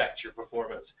of affect your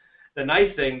performance. The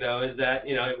nice thing though is that,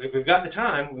 if we've got the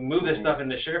time, we move this stuff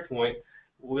into SharePoint.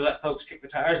 We let folks kick the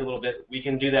tires a little bit. We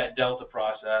can do that delta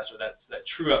process or that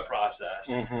true up process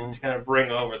to kind of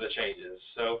bring over the changes.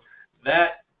 So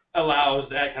that allows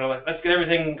that kind of like, let's get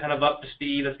everything kind of up to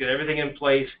speed, let's get everything in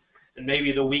place, and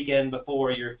maybe the weekend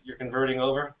before you're converting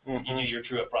over, you do your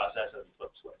true up process and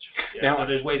flip switch. Now, so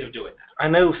there's ways of doing that. I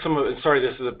know sorry,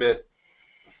 this is a bit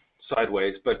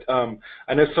sideways, but I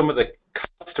know some of the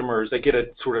customers, they get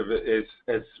a sort of,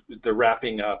 as they're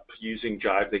wrapping up using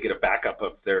Jive, they get a backup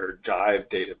of their Jive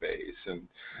database,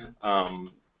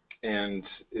 and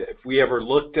if we ever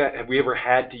have we ever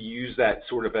had to use that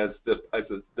sort of as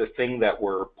the thing that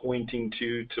we're pointing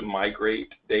to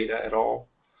migrate data at all?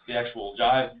 The actual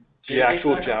Jive The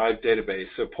actual Jive database,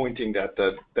 so pointing that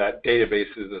that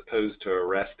database as opposed to a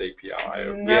REST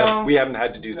API. No, we haven't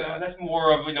had to do that. That's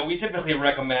more of, we typically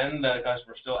recommend that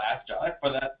customers still ask Jive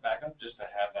for that backup, just to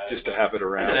have that. Just to have it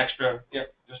around. An extra,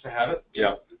 just to have it.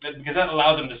 Yeah. Because that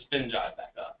allows them to spin Jive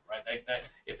back up, right?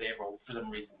 If they ever, for some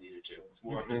reason, needed to. It's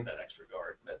more of just that extra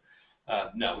guard. But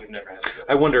no, we've never had to do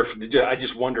that. I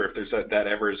just wonder if that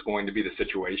ever is going to be the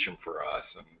situation for us,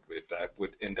 and if that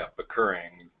would end up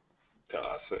occurring to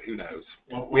us. So who knows?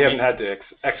 Well, we haven't had to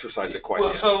exercise it quite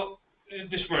yet. So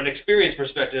just from an experience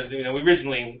perspective, this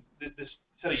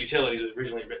set of utilities was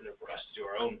originally written for us to do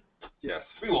our own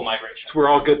freewheel migration. It's where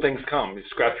all good things come. You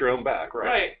scratch your own back,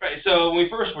 right? Right. So when we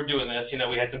first were doing this,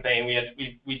 we had some pain. We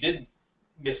did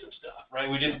miss some stuff, right?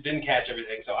 We didn't catch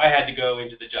everything. So I had to go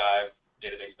into the Jive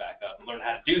database backup and learn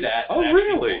how to do that. Oh,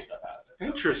 really? Pull stuff out of it.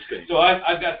 Interesting. So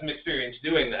I've got some experience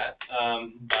doing that,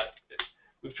 but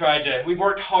we've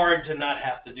worked hard to not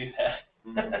have to do that.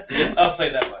 I'll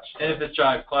say that much. And if it's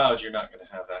Jive Cloud, you're not going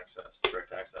to have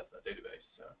direct access to that database.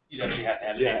 So you actually have to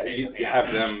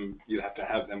have you have to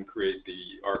have them create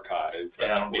the archive. I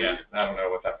don't know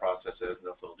what that process is, and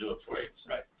if they'll do it for you.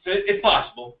 So. Right. So it's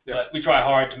possible, but we try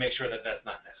hard to make sure that that's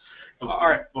not necessary. All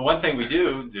right. Well, one thing we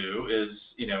do is,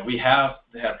 we have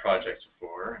had projects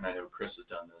before, and I know Chris has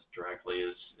done this directly,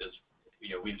 is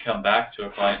we'd come back to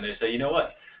a client and they say, you know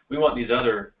what, we want these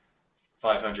other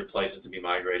 500 places to be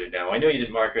migrated now. I know you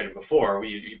didn't migrate them before, but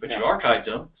you archived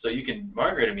them, so you can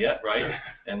migrate them yet, right?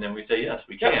 And then we say, yes,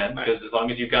 we can, because as long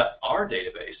as you've got our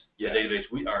database, the database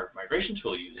our migration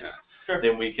tool uses,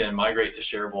 then we can migrate to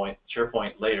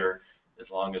SharePoint later, as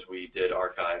long as we did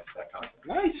archive that content.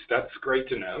 Nice. That's great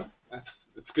to know.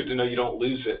 It's good to know you don't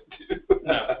lose it.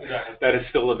 No, exactly. That is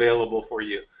still available for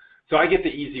you. So I get the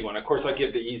easy one. Of course, I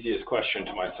give the easiest question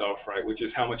to myself, right, which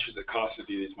is how much does it cost to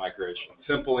do these migrations?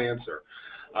 Simple answer.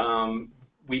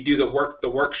 We do the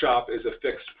workshop is a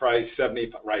fixed price,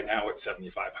 right now it's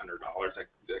 $7,500.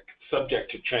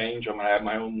 Subject to change. I'm going to have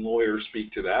my own lawyer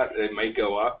speak to that. It may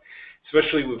go up,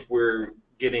 especially if we're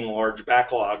getting large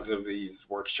backlogs of these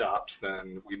workshops,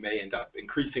 then we may end up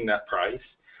increasing that price.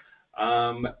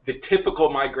 The typical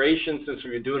migration, since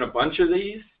we've been doing a bunch of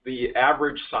these, the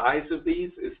average size of these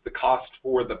is the cost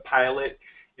for the pilot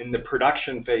in the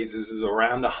production phases is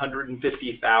around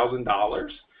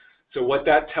 $150,000. So what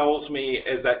that tells me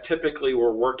is that typically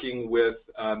we're working with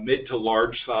mid to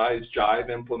large size Jive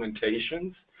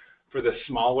implementations. For the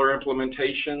smaller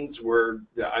implementations,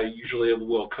 I usually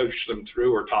will coach them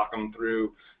through or talk them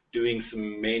through doing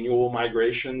some manual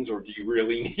migrations, or do you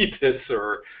really need this,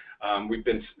 or we've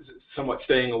been somewhat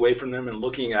staying away from them and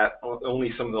looking at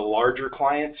only some of the larger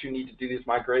clients who need to do these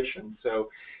migrations. So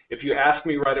if you ask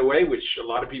me right away, which a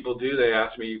lot of people do, they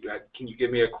ask me, can you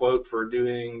give me a quote for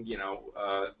doing,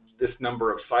 this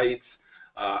number of sites?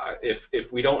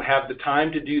 If we don't have the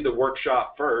time to do the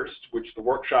workshop first, which the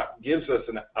workshop gives us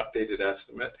an updated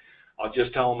estimate, I'll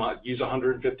just tell them use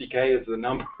 150K as the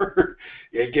number,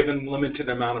 given limited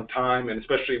amount of time, and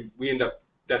especially we end up,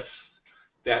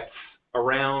 that's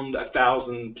around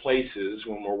 1,000 places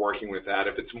when we're working with that.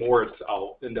 If it's more,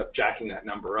 I'll end up jacking that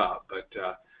number up. But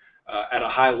at a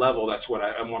high high level, that's what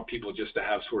I want people just to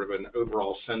have sort of an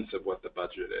overall sense of what the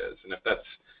budget is. And if that's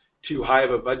too high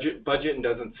of a budget and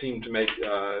doesn't seem to make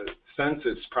sense,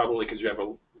 it's probably because you have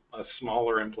a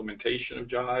smaller implementation of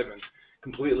Jive, and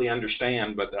completely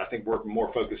understand, but I think we're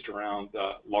more focused around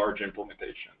large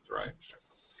implementations, right?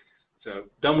 So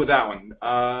done with that one.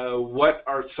 What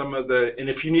are some of the, and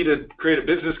if you need to create a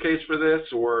business case for this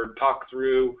or talk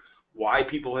through why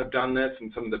people have done this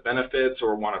and some of the benefits,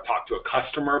 or want to talk to a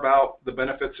customer about the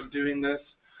benefits of doing this,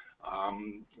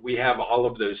 we have all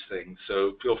of those things.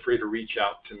 So feel free to reach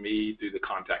out to me through the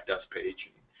Contact Us page,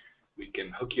 and we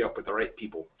can hook you up with the right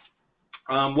people.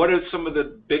 What are some of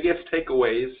the biggest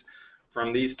takeaways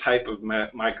from these type of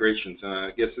migrations? And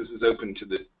I guess this is open to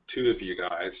the two of you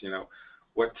guys. You know,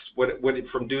 what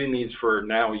from doing these for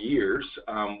now years,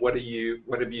 what have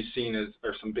you seen as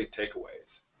are some big takeaways?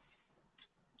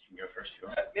 You can go first.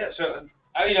 Yeah. So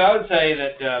I would say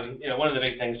that one of the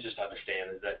big things just to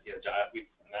understand is that Jive,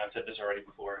 and I've said this already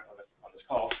before on this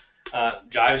call,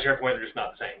 Jive and SharePoint are just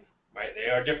not the same, right? They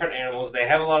are different animals. They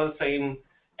have a lot of the same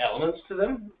elements to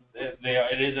them.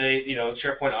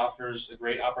 SharePoint offers a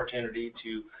great opportunity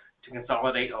to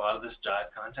consolidate a lot of this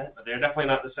Jive content, but they're definitely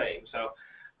not the same. So,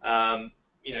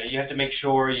 you have to make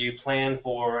sure you plan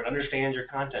for and understand your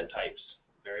content types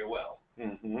very well,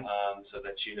 so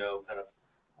that you know kind of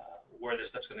where this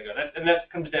stuff's going to go. And that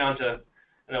comes down to,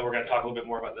 I know we're going to talk a little bit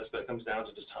more about this, but it comes down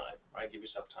to just time, right? Give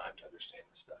yourself time to understand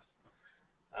this stuff.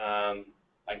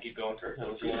 I can keep going through.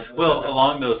 Well,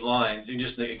 along those lines, you can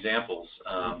just make examples.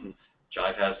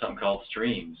 Jive has something called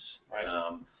streams. Right.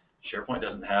 SharePoint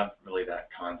doesn't have really that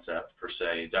concept per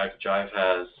se. Jive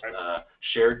has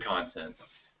shared content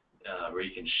where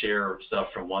you can share stuff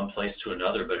from one place to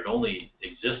another, but it only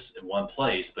exists in one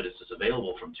place, but it's just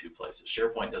available from two places.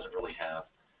 SharePoint doesn't really have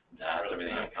that. I mean,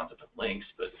 they have a concept of links,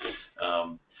 but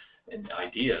and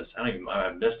ideas.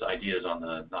 I missed ideas on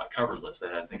the not covered list.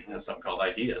 I think it has something called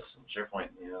ideas. SharePoint,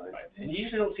 And you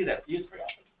usually don't see that used very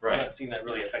often. Right. I've not seen that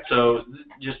really effective. So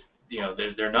just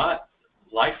they're not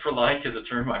like for like is a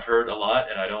term I've heard a lot,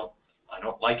 and I don't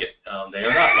like it. They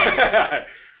are not like.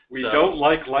 We don't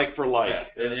like for like.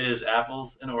 Yeah, it is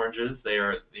apples and oranges. They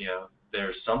are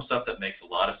there's some stuff that makes a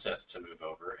lot of sense to move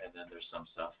over, and then there's some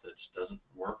stuff that just doesn't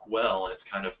work well, and it's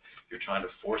kind of you're trying to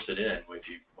force it in when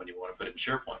you want to put it in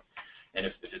SharePoint. And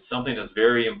if it's something that's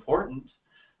very important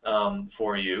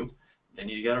for you, then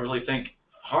you got to really think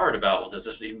hard about, well, does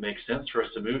this even make sense for us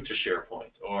to move to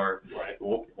SharePoint? Or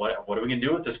what are we going to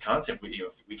do with this content?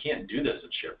 We can't do this in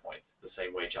SharePoint the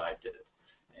same way Jive did it.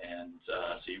 And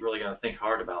so you really got to think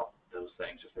hard about those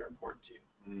things if they're important to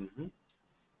you.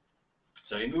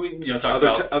 So we talk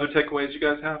about other takeaways you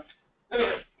guys have.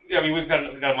 Yeah, we've got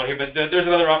them on here, but there's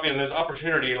another option. There's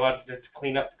opportunity a lot to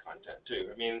clean up the content too.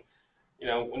 I mean,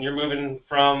 when you're moving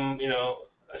from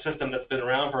a system that's been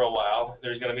around for a while,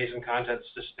 there's going to be some content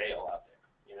that's just stale out there.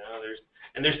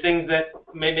 There's things that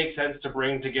may make sense to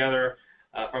bring together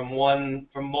from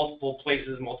multiple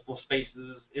places, multiple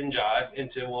spaces in Jive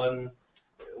into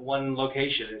one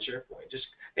location in SharePoint. Just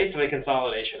basically a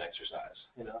consolidation exercise.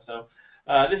 So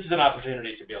this is an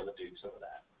opportunity to be able to do some of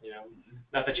that.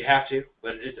 Not that you have to,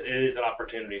 but it is an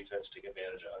opportunity to take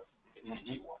advantage of if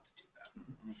you want to do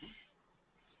that.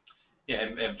 Yeah,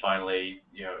 and finally,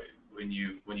 when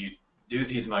you do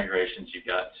these migrations, you've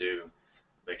got to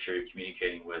make sure you're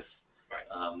communicating with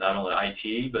not only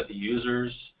IT but the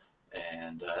users.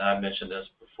 And I've mentioned this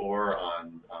before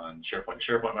on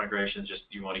SharePoint migrations. Just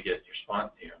you want to get your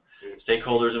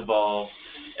stakeholders involved.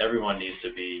 Everyone needs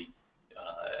to be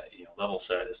level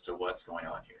set as to what's going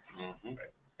on here.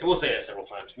 Right. And we'll say that several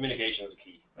times. Communication is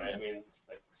key. Right? I mean,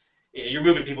 you're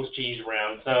moving people's cheese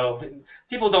around, so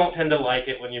people don't tend to like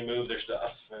it when you move their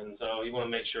stuff, and so you want to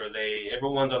make sure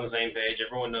everyone's on the same page,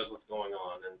 everyone knows what's going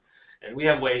on, and we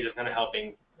have ways of kind of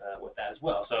helping with that as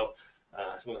well. So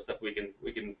some of the stuff we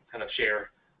can kind of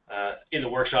share in the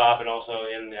workshop and also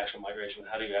in the actual migration.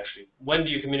 When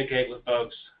do you communicate with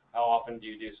folks? How often do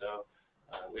you do so?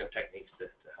 We have techniques to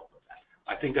help with that.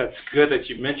 I think that's good that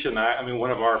you mentioned that. I mean,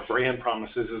 one of our brand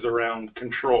promises is around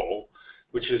control,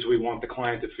 which is we want the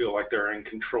client to feel like they're in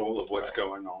control of what's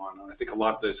going on. And I think a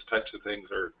lot of those types of things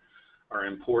are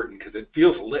important because it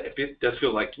does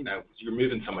feel like you're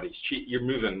moving somebody's cheat. You're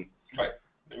moving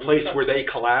a place where they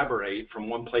collaborate from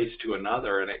one place to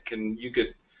another, and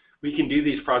we can do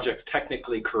these projects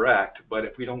technically correct, but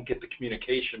if we don't get the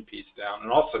communication piece down,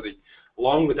 and also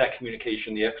along with that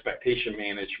communication, the expectation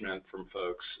management from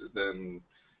folks, then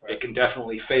it can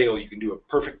definitely fail. You can do a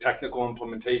perfect technical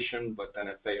implementation, but then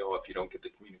it fail if you don't get the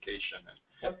communication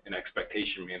and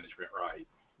expectation management right.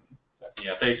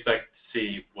 Yeah, if they expect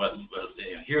see what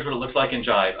here's what it looks like in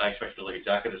Jive. I expect it to look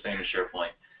exactly the same as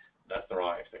SharePoint. That's the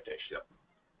wrong expectation. Yep.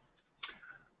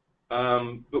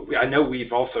 But I know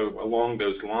we've also, along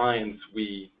those lines,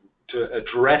 to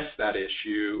address that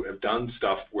issue, have done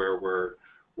stuff where we're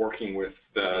working with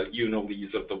the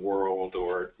Unilys of the world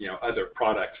or other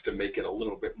products to make it a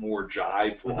little bit more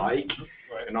Jive-like.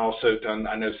 Right. And also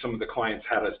I know some of the clients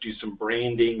had us do some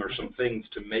branding or some things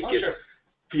to make it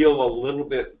feel a little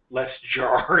bit less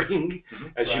jarring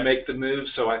as you make the move.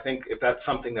 So I think if that's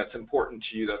something that's important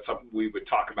to you, that's something we would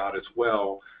talk about as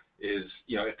well, is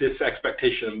if this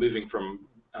expectation of moving from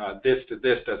this to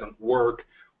this doesn't work,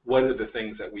 what are the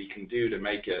things that we can do to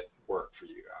make it work for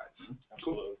you guys?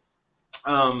 Absolutely.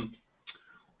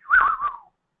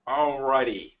 All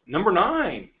righty. Number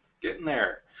 9, getting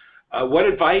there. What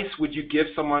advice would you give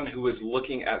someone who is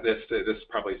looking at this? This is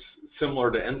probably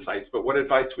similar to Insights, but what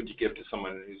advice would you give to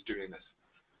someone who's doing this?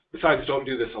 Besides, don't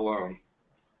do this alone.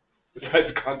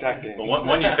 Besides contacting. Well,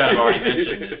 one you've kind of already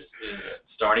mentioned is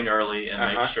starting early and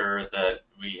make sure that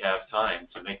we have time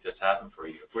to make this happen for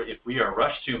you. If we are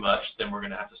rushed too much, then we're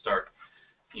going to have to start,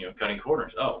 cutting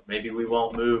corners. Oh, maybe we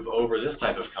won't move over this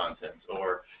type of content,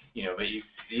 or but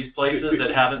these places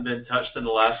that haven't been touched in the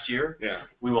last year,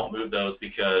 we won't move those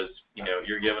because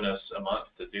you're giving us a month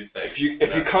to do things.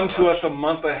 If you come to us a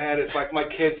month ahead, it's like my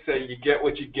kids say, you get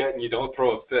what you get and you don't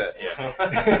throw a fit. Yeah.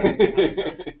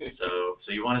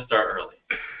 So you want to start early.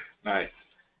 Nice.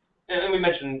 And we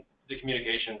mentioned the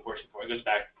communication portion before. It goes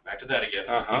back to that again.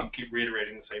 Keep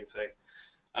reiterating the same thing.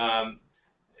 I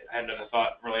had another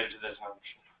thought related to this, and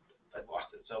I've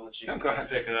lost it. So I'll let you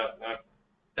pick it up.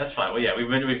 That's fine. Well, yeah,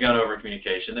 we've gone over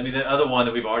communication. I mean, the other one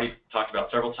that we've already talked about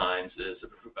several times is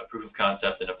a proof of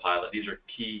concept and a pilot. These are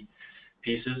key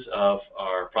pieces of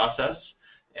our process,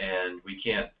 and we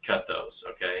can't cut those,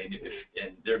 okay?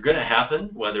 And they're going to happen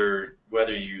whether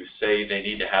you say they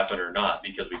need to happen or not,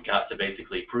 because we've got to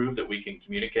basically prove that we can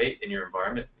communicate in your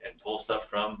environment and pull stuff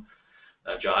from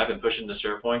Jive and push into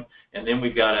SharePoint, and then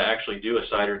we've got to actually do a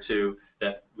site or two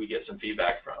that we get some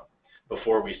feedback from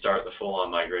before we start the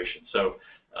full-on migration. So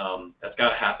that's got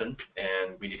to happen,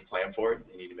 and we need to plan for it.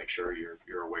 You need to make sure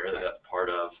you're aware that that's part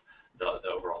of the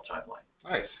overall timeline.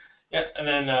 Nice. Yeah, and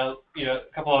then a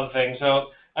couple other things. So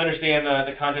understand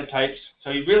the content types. So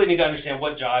you really need to understand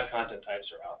what Jive content types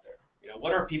are out there.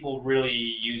 What are people really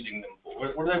using them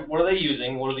for? What are they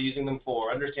using? What are they using them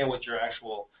for? Understand what your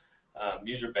actual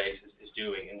user base is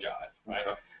doing in Jive, right?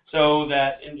 Okay. So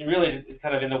that, and really,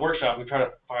 kind of in the workshop, we try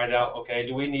to find out, okay,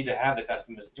 do we need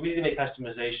to make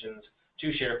customizations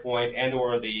to SharePoint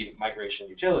and/or the migration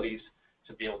utilities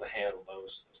to be able to handle those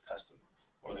custom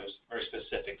or those very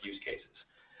specific use cases?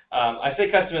 I say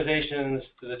customizations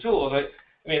to the tools.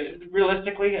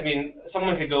 Realistically,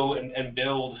 someone could go and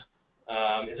build.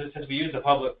 Since we use the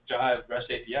public Jive REST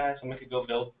API, someone could go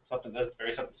build something that's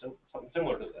something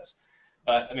similar to this.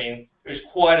 But there's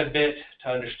quite a bit to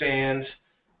understand,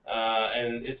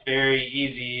 and it's very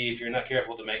easy if you're not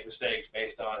careful to make mistakes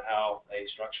based on how they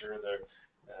structure their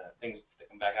things that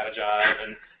come back out of Jive,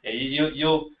 and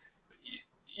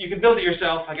you can build it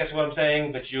yourself, I guess is what I'm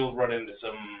saying, but you'll run into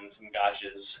some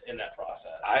gotchas in that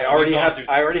process. I already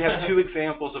have 2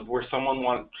 examples of where someone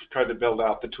wanted to try to build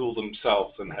out the tool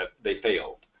themselves and they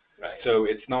failed. Right. So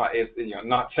it's not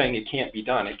not saying it can't be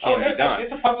done. It can be done.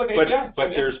 It's a public API. But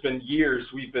there's been years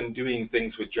we've been doing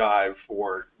things with Jive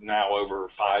for now over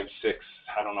 5, 6,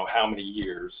 I don't know how many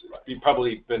years. It's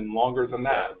probably been longer than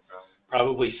that.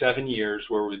 Probably 7 years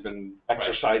where we've been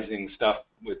exercising stuff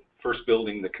with first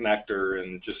building the connector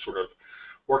and just sort of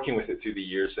working with it through the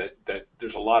years, that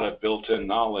there's a lot of built-in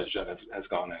knowledge that has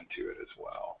gone into it as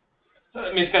well. So,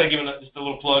 it's kind of giving just a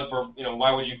little plug for,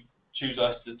 why would you choose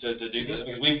us to do this?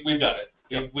 Because we've done it.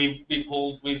 Yep.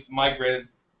 We've migrated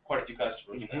quite a few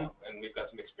customers now, and we've got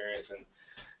some experience, and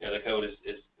the code has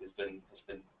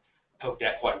been poked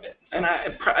at quite a bit. And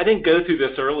I didn't go through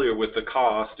this earlier with the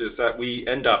cost, is that we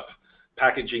end up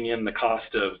packaging in the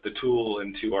cost of the tool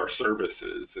into our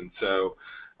services. And so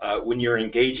when you're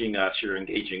engaging us,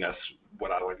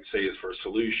 what I like to say is for a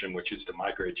solution, which is to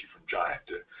migrate you from Jive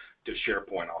to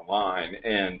SharePoint Online.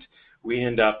 And we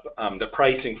end up, the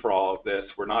pricing for all of this,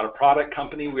 we're not a product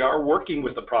company. We are working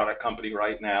with the product company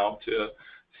right now to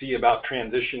see about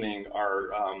transitioning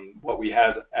our what we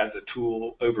have as a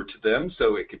tool over to them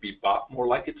so it could be bought more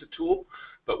like it's a tool.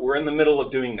 But we're in the middle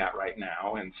of doing that right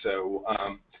now. And so,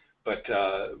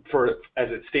 as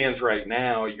it stands right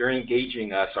now, you're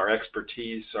engaging us, our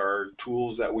expertise, our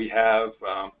tools that we have,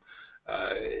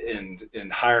 in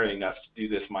hiring us to do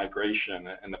this migration,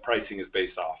 and the pricing is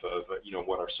based off of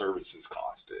what our services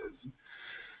cost is.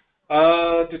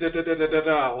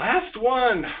 Last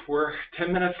one. We're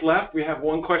 10 minutes left. We have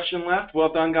one question left.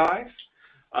 Well done, guys.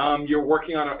 You're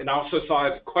working on and I also saw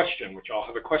a question, which I'll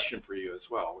have a question for you as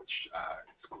well, which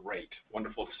is great.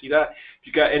 Wonderful to see that. If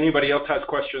you got anybody else has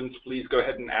questions, please go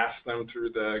ahead and ask them through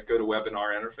the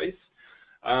GoToWebinar interface.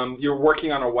 You're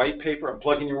working on a white paper. I'm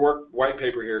plugging your white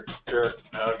paper here.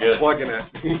 Oh, good. I'm plugging it.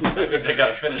 I got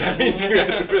to finish That means you got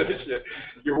to finish it.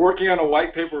 You're working on a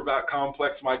white paper about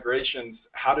complex migrations.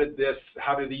 How do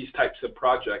these types of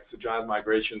projects, the Jive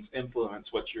migrations, influence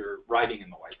what you're writing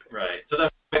in the white paper? Right. So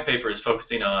that white paper is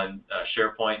focusing on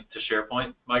SharePoint to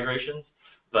SharePoint migrations,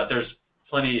 but there's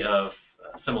plenty of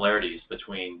similarities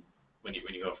between when you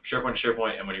go from SharePoint to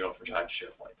SharePoint and when you go from Jive to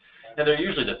SharePoint. And they're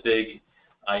usually the big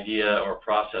idea or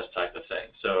process type of thing.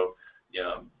 So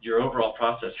your overall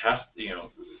process has,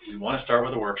 we want to start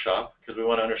with a workshop because we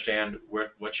want to understand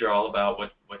what you're all about,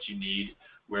 what you need,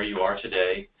 where you are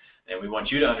today, and we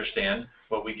want you to understand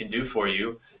what we can do for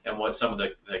you and what some of the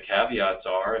caveats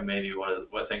are and maybe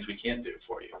what things we can't do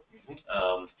for you.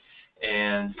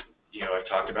 And I've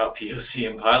talked about POC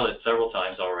and pilot several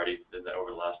times already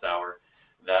over the last hour.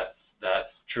 That's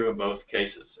true in both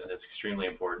cases, and it's extremely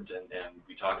important, and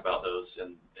we talk about those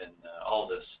in all of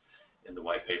this in the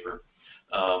white paper.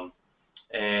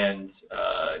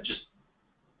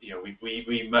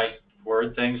 We might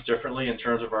word things differently in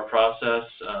terms of our process.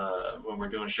 When we're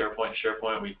doing SharePoint to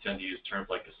SharePoint, we tend to use terms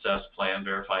like assess, plan,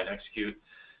 verify, and execute,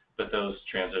 but those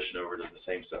transition over to the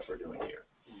same stuff we're doing here.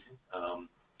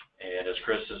 And as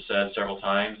Chris has said several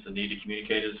times, the need to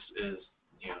communicate is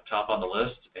top on the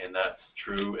list, and that's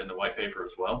true in the white paper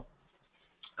as well.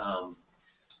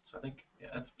 So I think,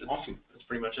 that's awesome. That's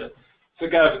pretty much it. So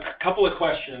guys, a couple of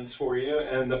questions for you,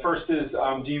 and the first is,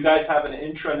 do you guys have an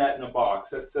intranet in a box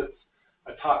that sits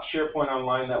atop SharePoint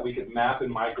Online that we could map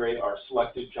and migrate our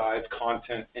selected Jive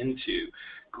content into?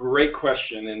 Great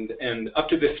question, and up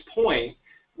to this point,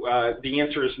 the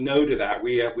answer is no to that.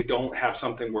 We don't have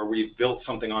something where we've built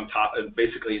something on top,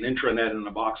 basically an intranet in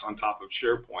a box on top of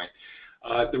SharePoint.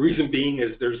 The reason being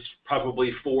is there's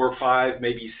probably 4 or 5,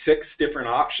 maybe 6 different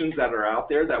options that are out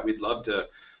there that we'd love to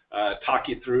talk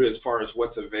you through as far as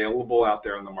what's available out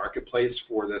there in the marketplace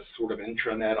for this sort of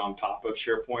intranet on top of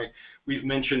SharePoint. We've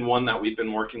mentioned one that we've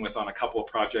been working with on a couple of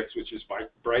projects, which is by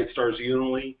BrightStar's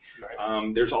Unily.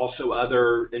 Right. There's also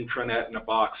other intranet in a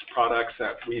box products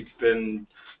that we've been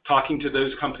talking to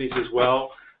those companies as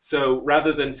well. So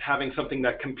rather than having something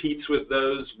that competes with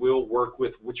those, we'll work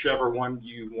with whichever one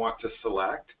you want to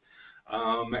select.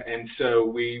 And so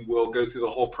we will go through the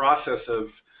whole process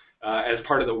of, as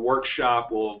part of the workshop,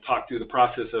 we'll talk through the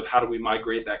process of how do we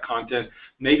migrate that content,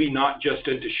 maybe not just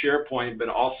into SharePoint, but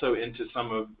also into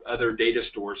some of other data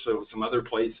stores, so some other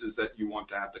places that you want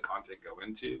to have the content go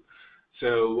into.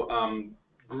 So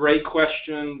great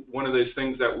question. One of those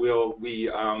things that we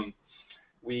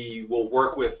will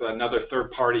work with another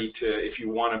third party to, if you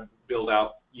want to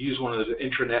use one of those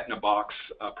intranet in a box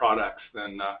products,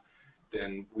 then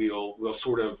we'll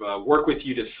sort of work with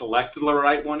you to select the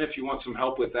right one if you want some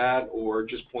help with that, or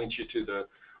just point you to the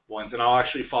ones. And I'll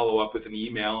actually follow up with an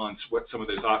email on what some of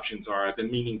those options are. I've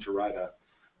been meaning to write a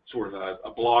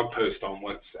blog post on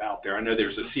what's out there. I know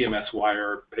there's a CMS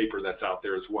Wire paper that's out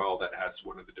there as well that has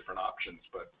one of the different options.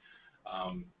 But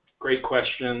great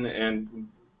question, and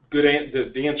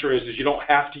the answer is you don't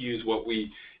have to use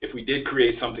if we did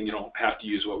create something, you don't have to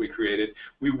use what we created.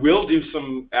 We will do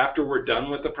some, after we're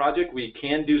done with the project, we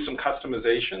can do some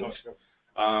customizations.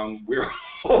 We're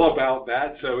all about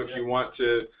that. So if you want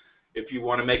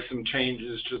to make some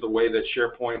changes to the way that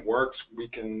SharePoint works, we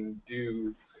can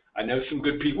do, I know some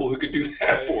good people who could do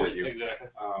that for you. Exactly.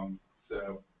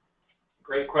 So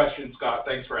great question, Scott.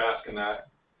 Thanks for asking that.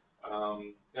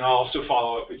 And I'll also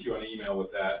follow up with you on email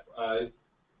with that.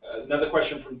 Another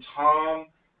question from Tom.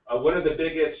 What are the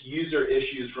biggest user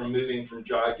issues from moving from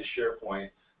Jive to SharePoint?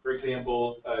 For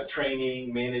example,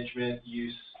 training, management,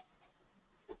 use.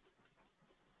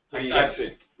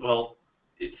 Well,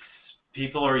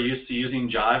 people are used to using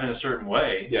Jive in a certain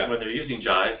way when they're using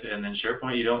Jive, and then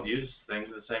SharePoint you don't use things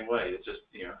the same way. It's just,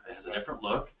 it has a different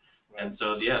look. Right. And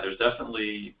so, there's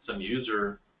definitely some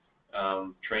user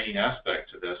training aspect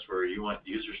to this where you want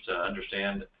users to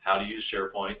understand how to use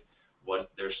SharePoint,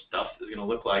 what their stuff is going to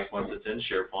look like once it's in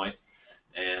SharePoint,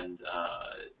 and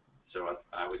so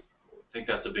I would think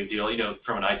that's a big deal.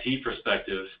 From an IT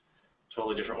perspective,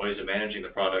 totally different ways of managing the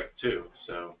product too.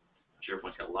 So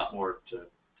SharePoint's got a lot more to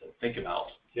think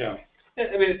about. Yeah.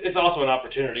 I mean, it's also an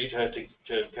opportunity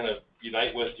to kind of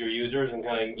unite with your users and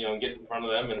kind of get in front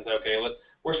of them and say, okay,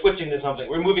 we're switching to something.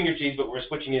 We're moving your cheese, but we're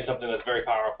switching to something that's very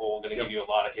powerful, going to give you a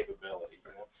lot of capability.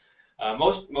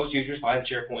 Most users find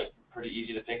SharePoint pretty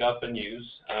easy to pick up and use.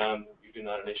 Usually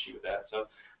not an issue with that. So,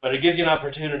 but it gives you an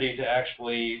opportunity to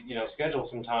actually, schedule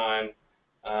some time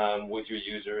with your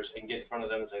users and get in front of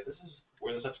them and say, this is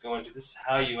where this stuff's going to. This is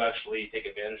how you actually take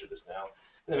advantage of this now.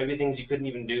 And there may be things you couldn't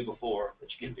even do before that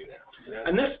you can do now.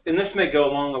 And this may go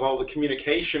along with all the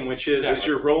communication, which is as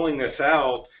you're rolling this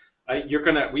out,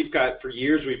 we've got for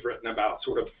years we've written about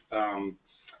sort of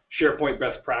SharePoint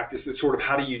best practices, sort of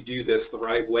how do you do this the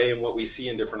right way and what we see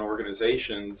in different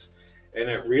organizations. And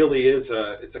it really is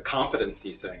it's a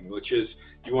competency thing, which is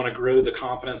you want to grow the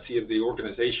competency of the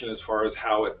organization as far as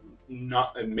how it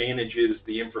manages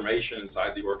the information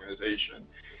inside the organization.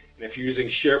 And if you're using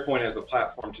SharePoint as a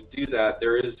platform to do that,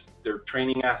 there are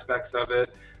training aspects of it.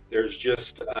 There's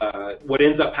just what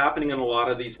ends up happening in a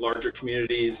lot of these larger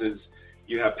communities is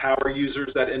you have power users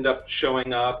that end up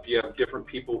showing up. You have different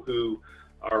people who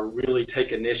are really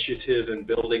take initiative in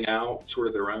building out sort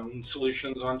of their own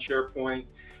solutions on SharePoint.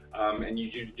 And you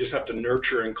just have to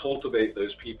nurture and cultivate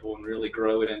those people and really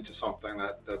grow it into something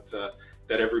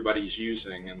that everybody's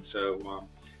using. And so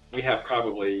we have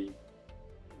probably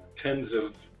tens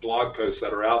of blog posts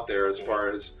that are out there as far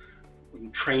as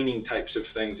training types of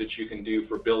things that you can do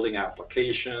for building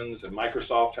applications, and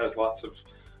Microsoft has lots of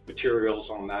materials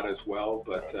on that as well.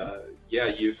 But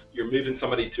you're moving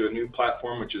somebody to a new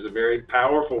platform, which is a very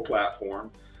powerful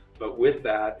platform, but with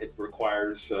that it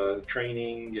requires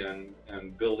training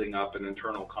and building up an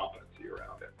internal competency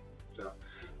around it. So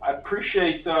I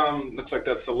appreciate, looks like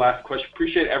that's the last question,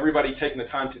 appreciate everybody taking the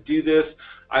time to do this.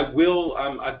 I've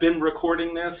been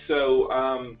recording this, so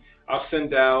I'll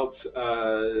send out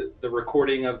the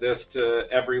recording of this to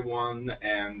everyone,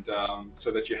 and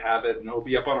so that you have it, and it'll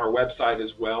be up on our website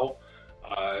as well,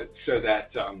 so that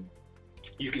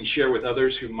you can share with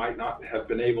others who might not have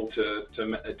been able to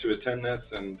attend this.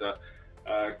 And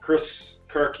Chris,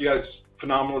 Kirk, you guys,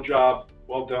 phenomenal job,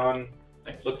 well done.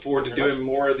 Thanks. Look forward to doing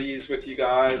more of these with you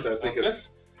guys. I think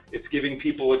it's giving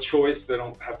people a choice. They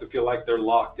don't have to feel like they're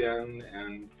locked in,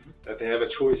 and that they have a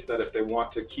choice that if they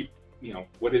want to keep,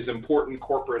 what is important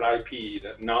corporate IP,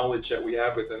 that knowledge that we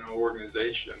have within an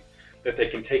organization, that they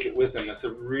can take it with them. That's a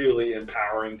really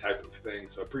empowering type of thing.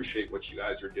 So I appreciate what you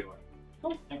guys are doing.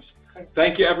 Cool. Thanks.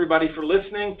 Thank you, everybody, for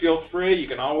listening. Feel free. You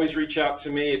can always reach out to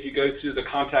me. If you go to the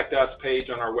Contact Us page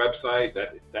on our website,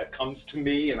 that comes to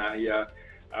me, and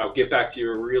I'll get back to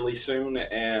you really soon.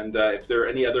 And if there are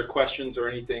any other questions or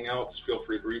anything else, feel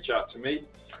free to reach out to me.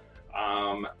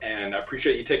 And I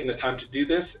appreciate you taking the time to do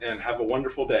this, and have a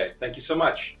wonderful day. Thank you so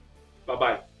much.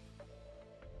 Bye-bye.